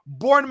have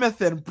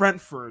Bournemouth and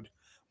Brentford.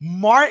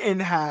 Martin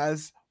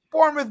has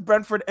Bournemouth,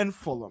 Brentford, and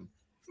Fulham.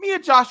 Me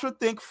and Joshua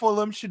think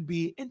Fulham should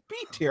be in B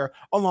tier,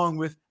 along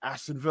with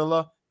Aston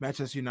Villa,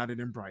 Manchester United,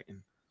 and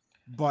Brighton.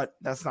 But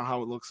that's not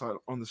how it looks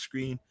on the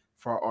screen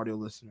for our audio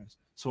listeners.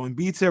 So in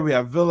B tier, we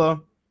have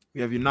Villa,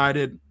 we have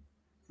United,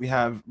 we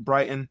have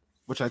Brighton,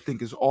 which I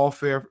think is all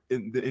fair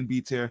in B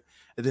tier.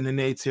 And then in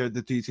A tier,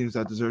 the 3 teams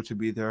that deserve to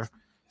be there: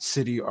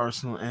 City,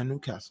 Arsenal, and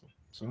Newcastle.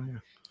 So yeah,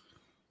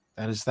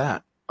 that is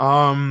that.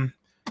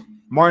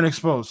 Martin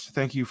Exposed,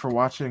 thank you for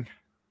watching.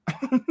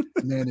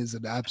 Man is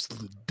an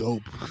absolute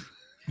dope.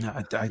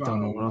 Yeah, I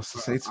don't know what else to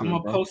say to you.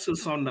 I'm gonna post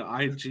this on the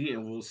IG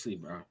and we'll see,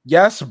 bro.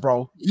 Yes,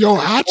 bro. Yo,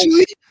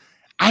 actually,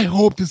 I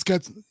hope this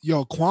gets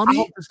Kwame. I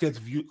hope this gets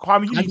viewed.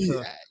 Kwame,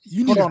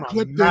 you need to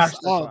clip this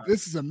up.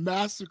 This is a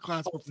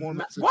masterclass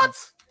performance. What?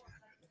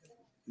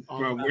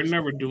 Bro, we're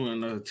never doing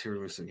another tier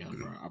list again,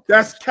 bro.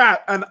 That's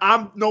cat, and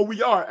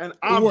we are, and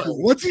I'm.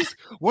 Once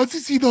you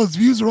see those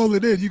views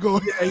rolling in, you go.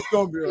 Yeah, you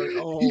gonna be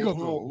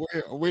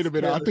like, wait a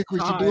minute. I think we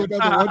should do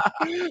another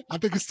one. I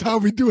think it's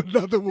time we do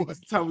another one. It's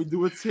time we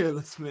do a tier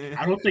list, man.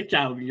 I don't think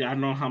y'all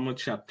know how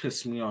much y'all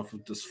pissed me off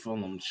with this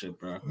Fulham shit,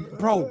 bro.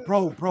 Bro,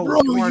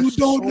 you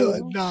don't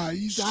know. Nah,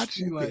 he's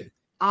actually like.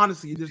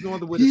 Honestly, there's no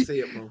other way to say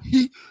it, bro.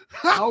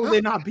 How would they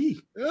not be?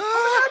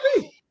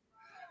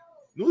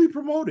 Newly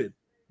promoted.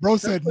 Bro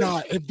said,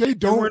 nah, if they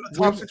don't win a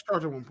top 6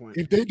 charge at one point.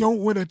 If they don't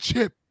win a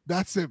chip,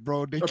 that's it,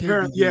 bro. They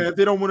can't. Yeah, if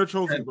they don't win a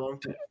trophy, bro.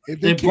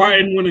 If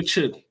Brighton win a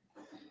chip.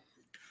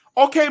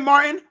 Okay,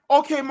 Martin.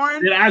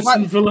 Did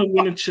Aston Villa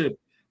win a chip?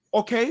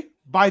 Okay,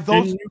 by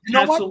those. You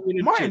know what?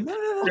 Martin,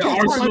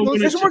 no.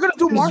 This is what we're going to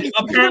do, Martin.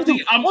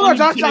 Apparently, I'm hold on,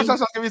 Josh, give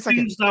me a second.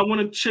 Teams that win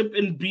a chip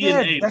in B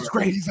and A. That's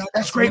great.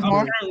 That's great,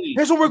 Mark.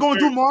 Here's what we're going to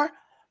do, Mark.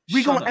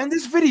 we're going to end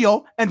this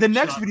video, and the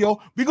next video,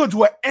 we're going to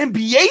do an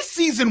NBA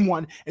season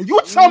 1, and you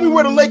tell me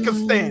where the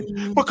Lakers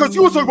stand. Because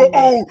you were talking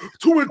about,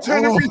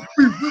 2-10,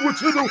 we went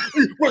to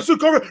the Western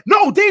Conference.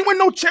 No, they ain't win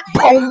no chip,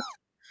 bro.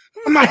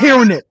 I'm not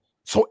hearing it.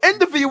 So end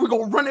the video, we're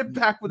going to run it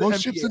back with the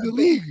most ships in the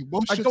league.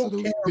 Most I ships don't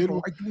in the care, league,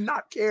 bro. I do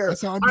not care.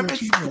 That's how I'm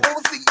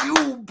exposing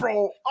you,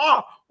 bro.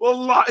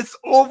 Well, it's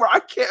over. I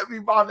can't be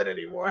bothered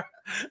anymore.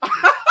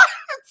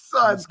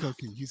 Son.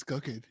 He's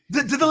cooking.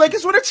 Did the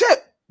Lakers win a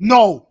chip?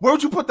 No. Where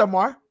would you put them,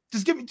 Mar?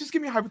 Just give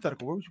me a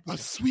hypothetical. Where would you put a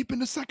them? sweep in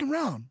the second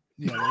round?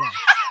 Yeah.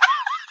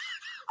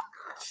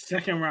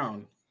 Second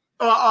round.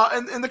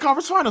 In the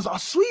conference finals, a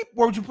sweep.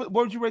 Where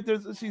would you rate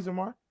the season,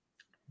 Mar?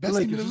 Best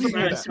team in the league.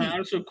 Can I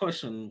answer a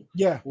question?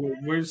 Yeah.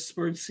 Where's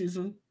Spurs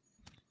season?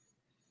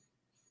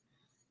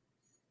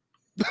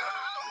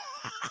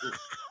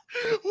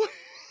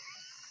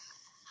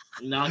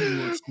 Now he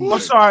wants. Oh,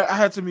 sorry, I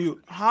had to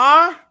mute.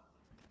 Huh?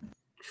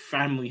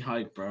 Family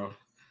hype, bro.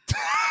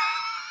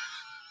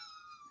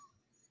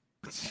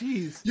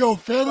 Jeez. Yo,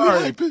 family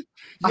hype.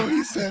 Yo,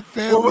 he said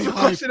family What was the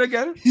hype. question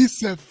again? He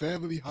said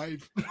family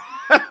hype.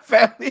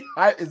 Family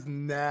hype is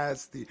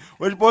nasty.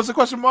 What's the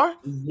question, Mar?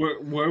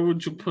 Where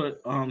would you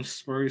put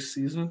Spurs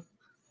season?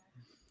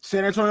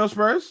 San Antonio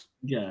Spurs?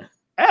 Yeah.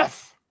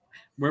 F.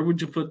 Where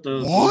would you put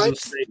the What? Golden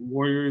State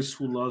Warriors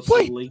who lost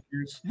to the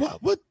Lakers?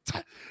 What?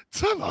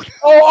 Time out.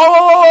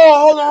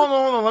 Hold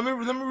on. Let me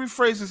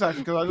rephrase this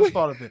actually because I just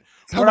thought of it.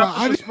 Time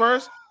out. The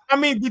Spurs. I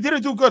mean, we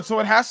didn't do good,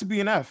 so it has to be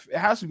an F. It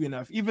has to be an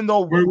F, even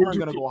though we weren't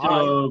gonna go high.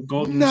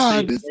 Golden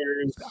State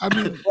Warriors. I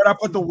mean, Where'd I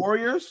put the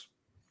Warriors?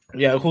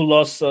 Yeah, who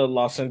lost to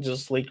Los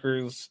Angeles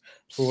Lakers?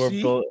 Who were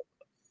C? built?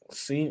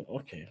 C.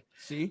 Okay.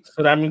 C.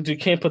 So that means you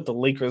can't put the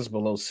Lakers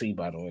below C,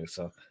 by the way.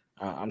 So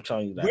I'm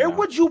telling you that. Where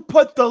would you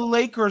put the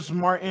Lakers,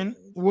 Martin?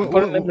 Put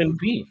them in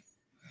B.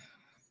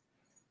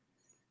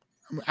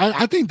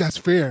 I think that's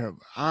fair.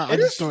 I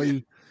just saw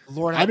you.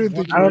 Lord, I didn't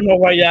think. I don't know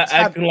why y'all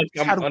acting like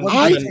I'm.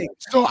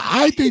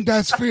 I think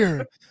that's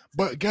fair.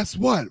 But guess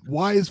what?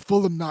 Why is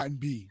Fulham not in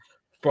B?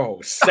 Bro,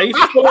 say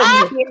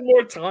Fulham one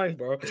more time,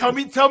 bro. Tell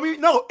me.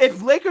 No,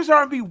 if Lakers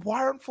are in B,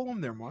 why aren't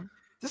Fulham there, man?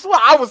 This is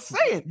what I was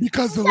saying.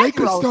 Because the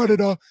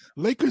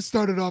Lakers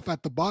started off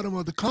at the bottom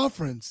of the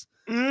conference.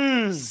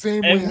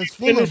 Same way as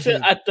Fulham finished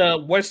it at the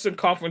Western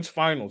Conference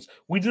Finals.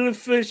 We didn't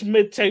finish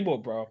mid-table,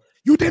 bro.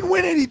 You didn't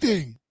win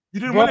anything.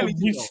 You didn't win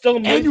anything. We still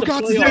made the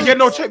playoffs. You didn't get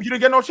no chip. You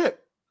didn't get no chip.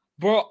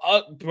 Bro,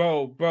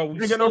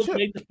 we still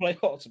made the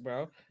playoffs,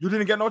 bro. You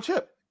didn't get no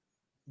chip.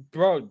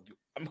 Bro,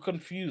 I'm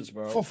confused,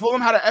 bro. For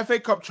Fulham had an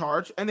FA Cup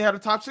charge, and they had a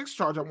top 6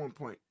 charge at one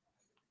point.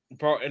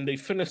 Bro, and they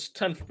finished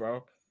 10th,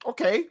 bro.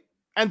 Okay.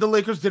 And the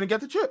Lakers didn't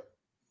get the chip.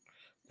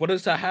 What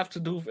does that have to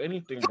do with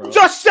anything, bro? You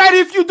just said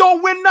if you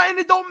don't win nothing,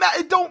 it don't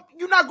matter.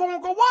 You're not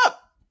going to go up.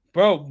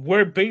 Bro,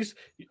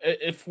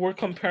 if we're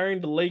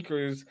comparing the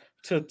Lakers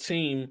to a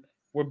team,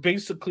 we're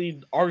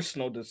basically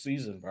Arsenal this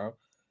season, bro.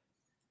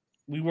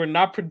 We were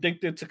not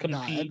predicted to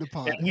compete. End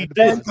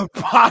the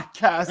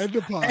podcast. End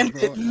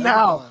it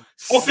now.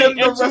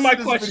 Okay, answer my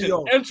question.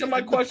 Answer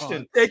my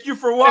question. Thank you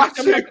for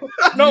watching.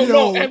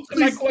 No, answer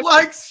my question.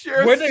 Like,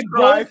 share,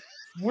 subscribe.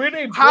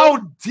 How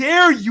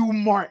dare you,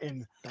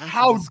 Martin?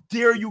 How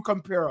dare you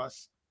compare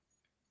us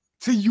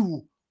to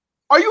you?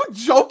 Are you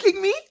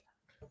joking me?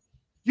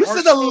 You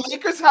said the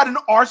Lakers had an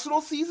Arsenal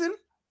season?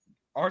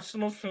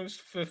 Arsenal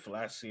finished 5th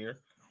last year,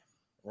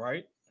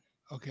 right?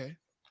 Okay.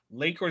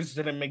 Lakers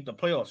didn't make the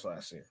playoffs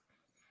last year,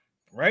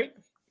 right?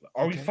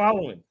 Are we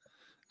following?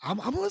 I'm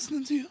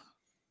listening to you.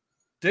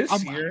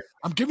 This year,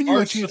 I'm giving you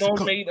Arsenal a chance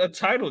to made a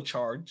title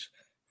charge,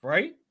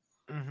 right?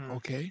 Mm-hmm.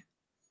 Okay.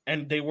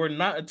 And they were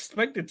not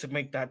expected to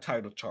make that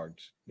title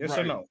charge. Yes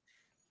or no?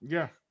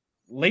 Yeah.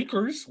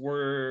 Lakers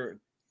were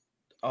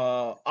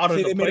out of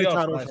the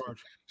playoffs last year.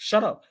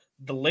 Shut up.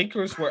 The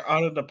Lakers were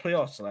out of the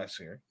playoffs last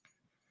year,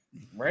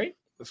 right?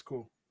 That's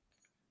cool.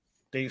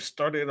 They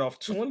started off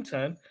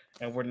 2-10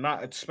 and were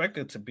not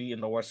expected to be in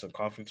the Western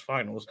Conference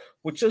Finals,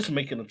 which is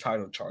making a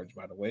title charge,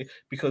 by the way,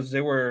 because they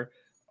were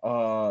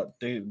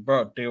they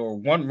were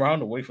one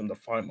round away from the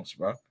finals,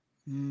 bro.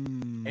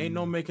 Ain't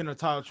no making a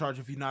title charge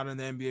if you're not in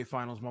the NBA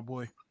Finals, my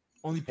boy.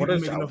 Only people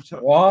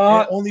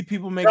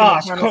making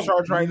a title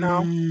charge right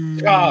now.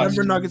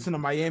 Denver Nuggets and the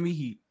Miami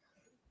Heat.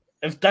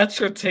 If that's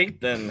your take,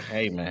 then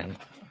hey, man.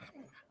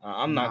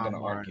 I'm not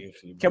gonna argue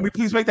with you. Bro. Can we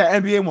please make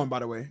that NBA one? By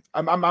the way,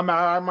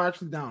 I'm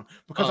actually down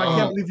because I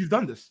can't believe you've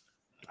done this.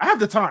 I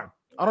have the time.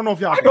 I don't know if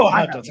y'all. I don't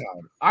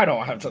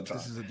have the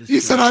time. He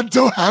said I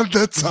don't have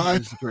the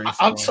time.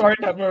 I'm sorry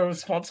that we're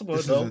responsible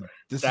though.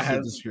 That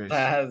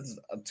has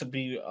to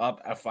be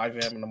up at 5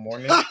 a.m. in the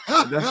morning.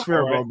 That's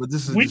fair, bro. But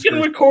this is we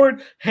can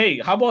record. Hey,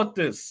 how about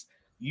this?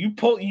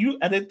 You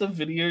edit the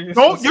video.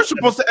 You're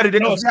supposed to edit it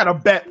because we had a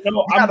bet.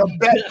 No, I had a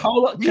bet.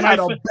 Hold up.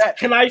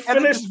 Can I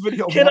finish this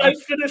video? Can I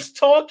finish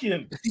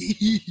talking?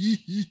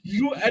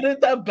 You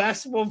edit that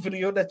basketball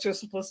video that you're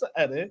supposed to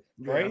edit,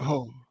 right?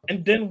 Oh.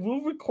 And then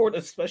we'll record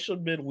a special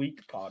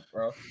midweek pod,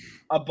 bro,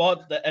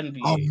 about the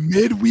NBA. A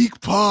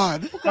midweek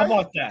pod. How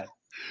about that?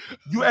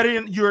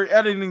 You're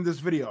editing this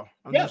video.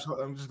 I'm Yeah.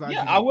 just glad.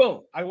 Yeah, I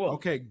will.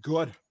 Okay,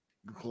 good.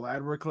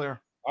 Glad we're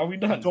clear. Are we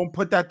done? Don't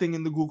put that thing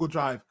in the Google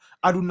Drive.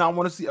 I do not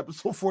want to see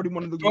episode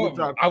 41 in the Google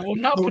Drive. I will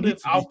not put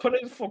it. I'll put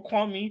it for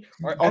Kwame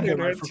or editor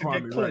right, for to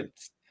Kwame, get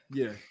clips. Right.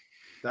 Yeah,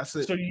 that's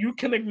it. So you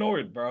can ignore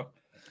it, bro.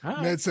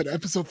 Man said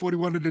episode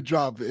 41 in the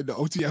drop in the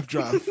OTF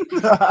drive.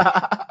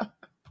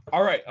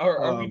 All right,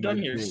 are we done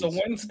here? Goodness. So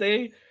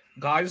Wednesday,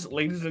 guys,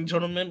 ladies and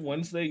gentlemen,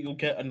 Wednesday you'll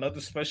get another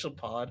special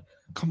pod.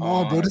 Come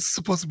on, bro. This is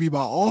supposed to be my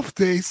off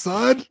day,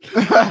 son.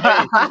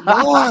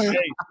 Hey,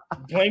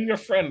 blame your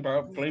friend,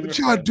 bro. Blame your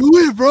Y'all friend. do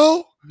it,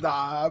 bro.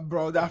 Nah,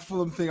 bro, that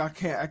Fulham thing, I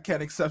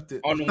can't accept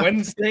it. On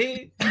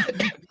Wednesday,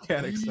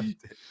 Can't accept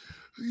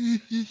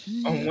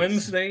it.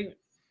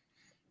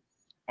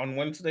 on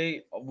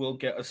Wednesday, we'll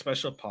get a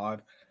special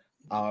pod.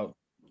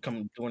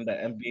 Come doing the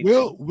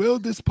NBA. Will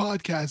this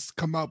podcast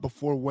come out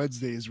before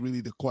Wednesday is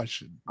really the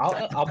question. I'll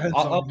depends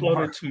on upload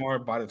Mark. it tomorrow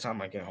by the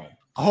time I get home.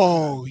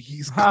 Oh,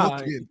 he's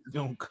cooking.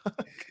 Don't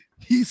cook.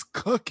 He's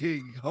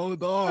cooking.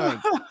 Hold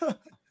on.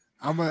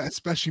 I'm gonna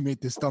especially make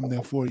this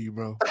thumbnail for you,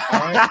 bro. All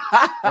right,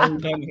 I'm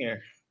done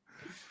here.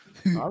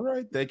 All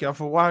right, thank y'all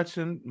for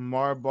watching.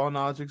 Mar Ball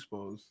Knowledge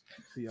Exposed.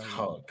 See y'all.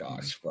 Oh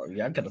gosh, bro.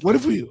 Yeah, I gotta. What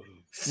if we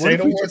say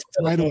the we word just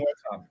title- one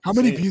more time? how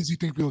many Say it. views do you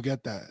think we'll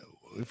get that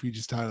if we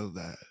just titled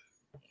that?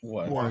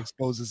 What? Or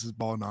expose this as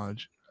ball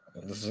knowledge?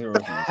 0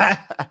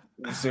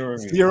 views. 0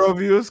 views. 0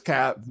 views,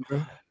 cap.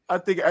 I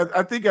think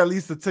at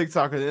least the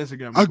TikTok and the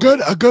Instagram.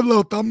 A good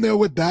little thumbnail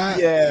with that.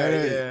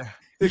 Yeah.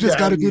 You just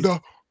gotta do the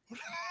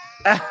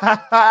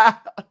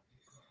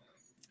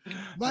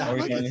Are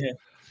we done here?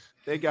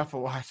 Thank y'all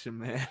for watching,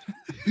 man.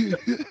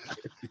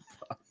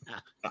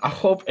 I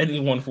hope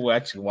anyone who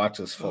actually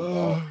watches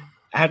football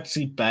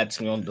actually bats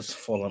me on this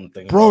Fulham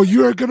thing. Bro,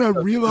 you're gonna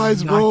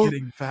realize, Not bro.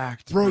 getting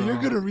fact, Bro, you're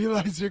gonna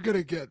realize you're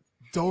gonna get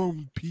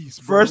dome piece.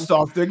 Bro. First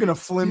off, they're gonna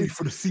flame you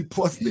for the C+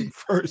 thing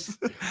first.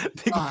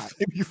 They gonna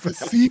flame you for The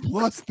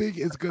that. C+ thing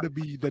is gonna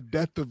be the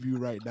death of you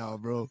right now,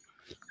 bro.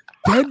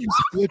 Then you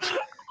switch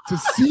to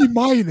C-,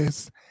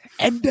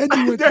 and then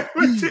you went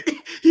to E.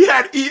 He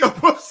had E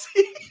above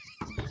C.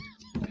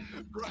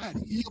 Bro,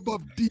 had E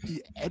above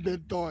D, and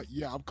then thought,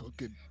 yeah, I'm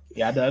cooking.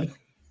 Yeah, done.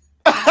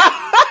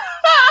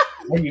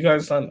 Are you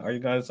guys done?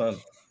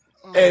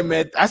 Hey,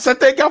 man, I said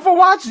thank y'all for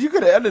watching. You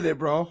could have edited it,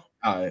 bro.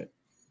 All right.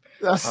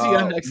 I'll see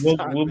you next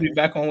time. We'll be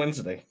back on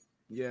Wednesday.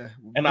 Yeah.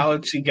 And I'll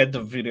actually get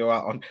the video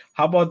out on.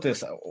 How about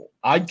this?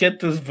 I get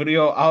this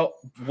video out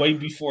way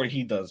before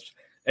he does.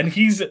 And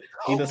he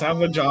doesn't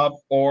have a job,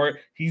 or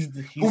he's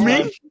Who,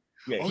 me?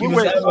 Yeah, Oh, he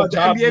wait, doesn't have a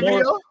job. NBA nor-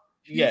 video?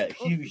 Yeah,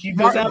 he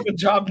doesn't have a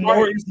job. Mar,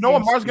 Nor you know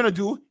what Mar's gonna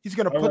do? He's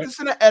gonna put right. this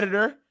in an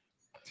editor.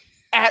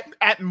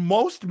 At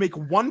most, make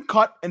one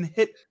cut and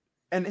hit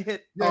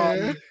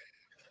Yeah.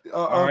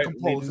 All right,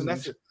 compose, and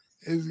that's it.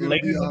 It's gonna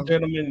Ladies be, and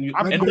gentlemen,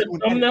 I'm and going the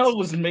with thumbnail edits.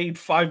 was made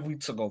 5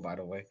 weeks ago, by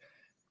the way.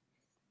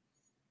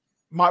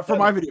 For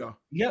my video.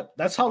 Yep,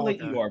 that's how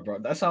late Okay. you are, bro.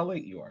 That's how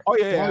late you are. Oh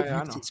yeah, 5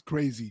 I weeks know. is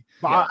crazy.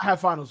 But Yeah. I have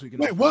finals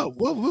weekend. Wait, what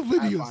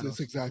video is finals. this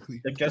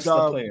exactly? The guest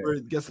the player.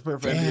 Guess the player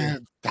for NBA.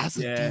 Damn, that's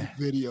a Yeah. deep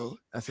video.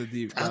 That's a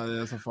deep.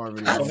 That's a far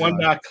The video. one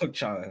that I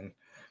cooked on.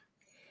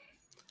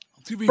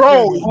 To be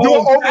Bro, fair,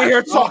 you're over here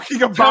that's-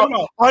 talking about time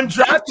out.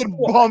 undrafted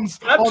bums.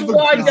 That's on the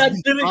why Grizzlies.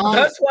 that didn't.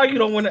 That's why you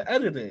don't want to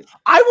edit it.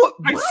 I will.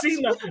 I what?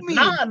 see What that. do you mean?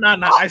 Nah.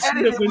 I'll I see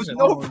edit the it with vision.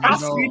 no I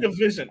problem. see the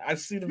vision. I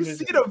see the You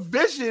vision. see the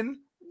vision?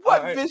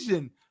 What Alright.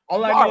 vision?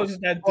 All I Wow. know is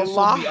that this will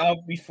Allah. be out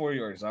before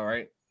yours. All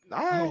right. All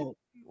right. Oh,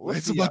 We'll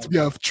it's see about how to be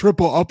a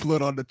triple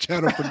upload on the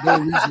channel for no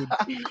reason.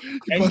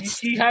 And But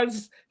he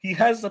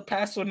has the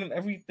password and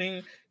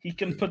everything. He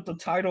can put the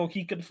title.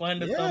 He can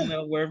find the Yeah.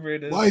 thumbnail wherever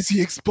it is. why is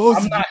he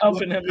exposing? I'm not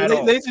helping him at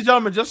all. Ladies and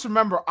gentlemen, just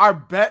remember our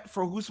bet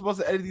for who's supposed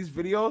to edit these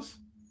videos.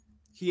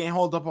 He ain't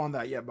hold up on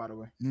that yet, by the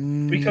way.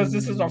 Because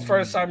this is our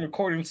first time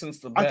recording since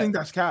the bet. I think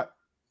that's cap.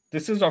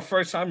 This is our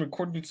first time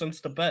recording since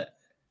the bet.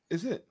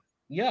 Is it?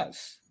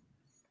 Yes.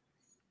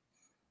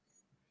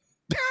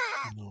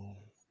 No.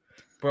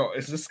 Bro,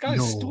 is this guy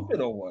No. stupid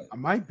or what? I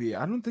might be.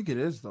 I don't think it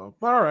is though.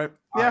 But all right.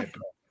 Yeah. All right,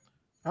 bro.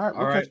 All right.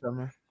 We'll All catch right. that,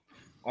 man.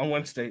 On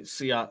Wednesday.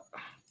 See ya.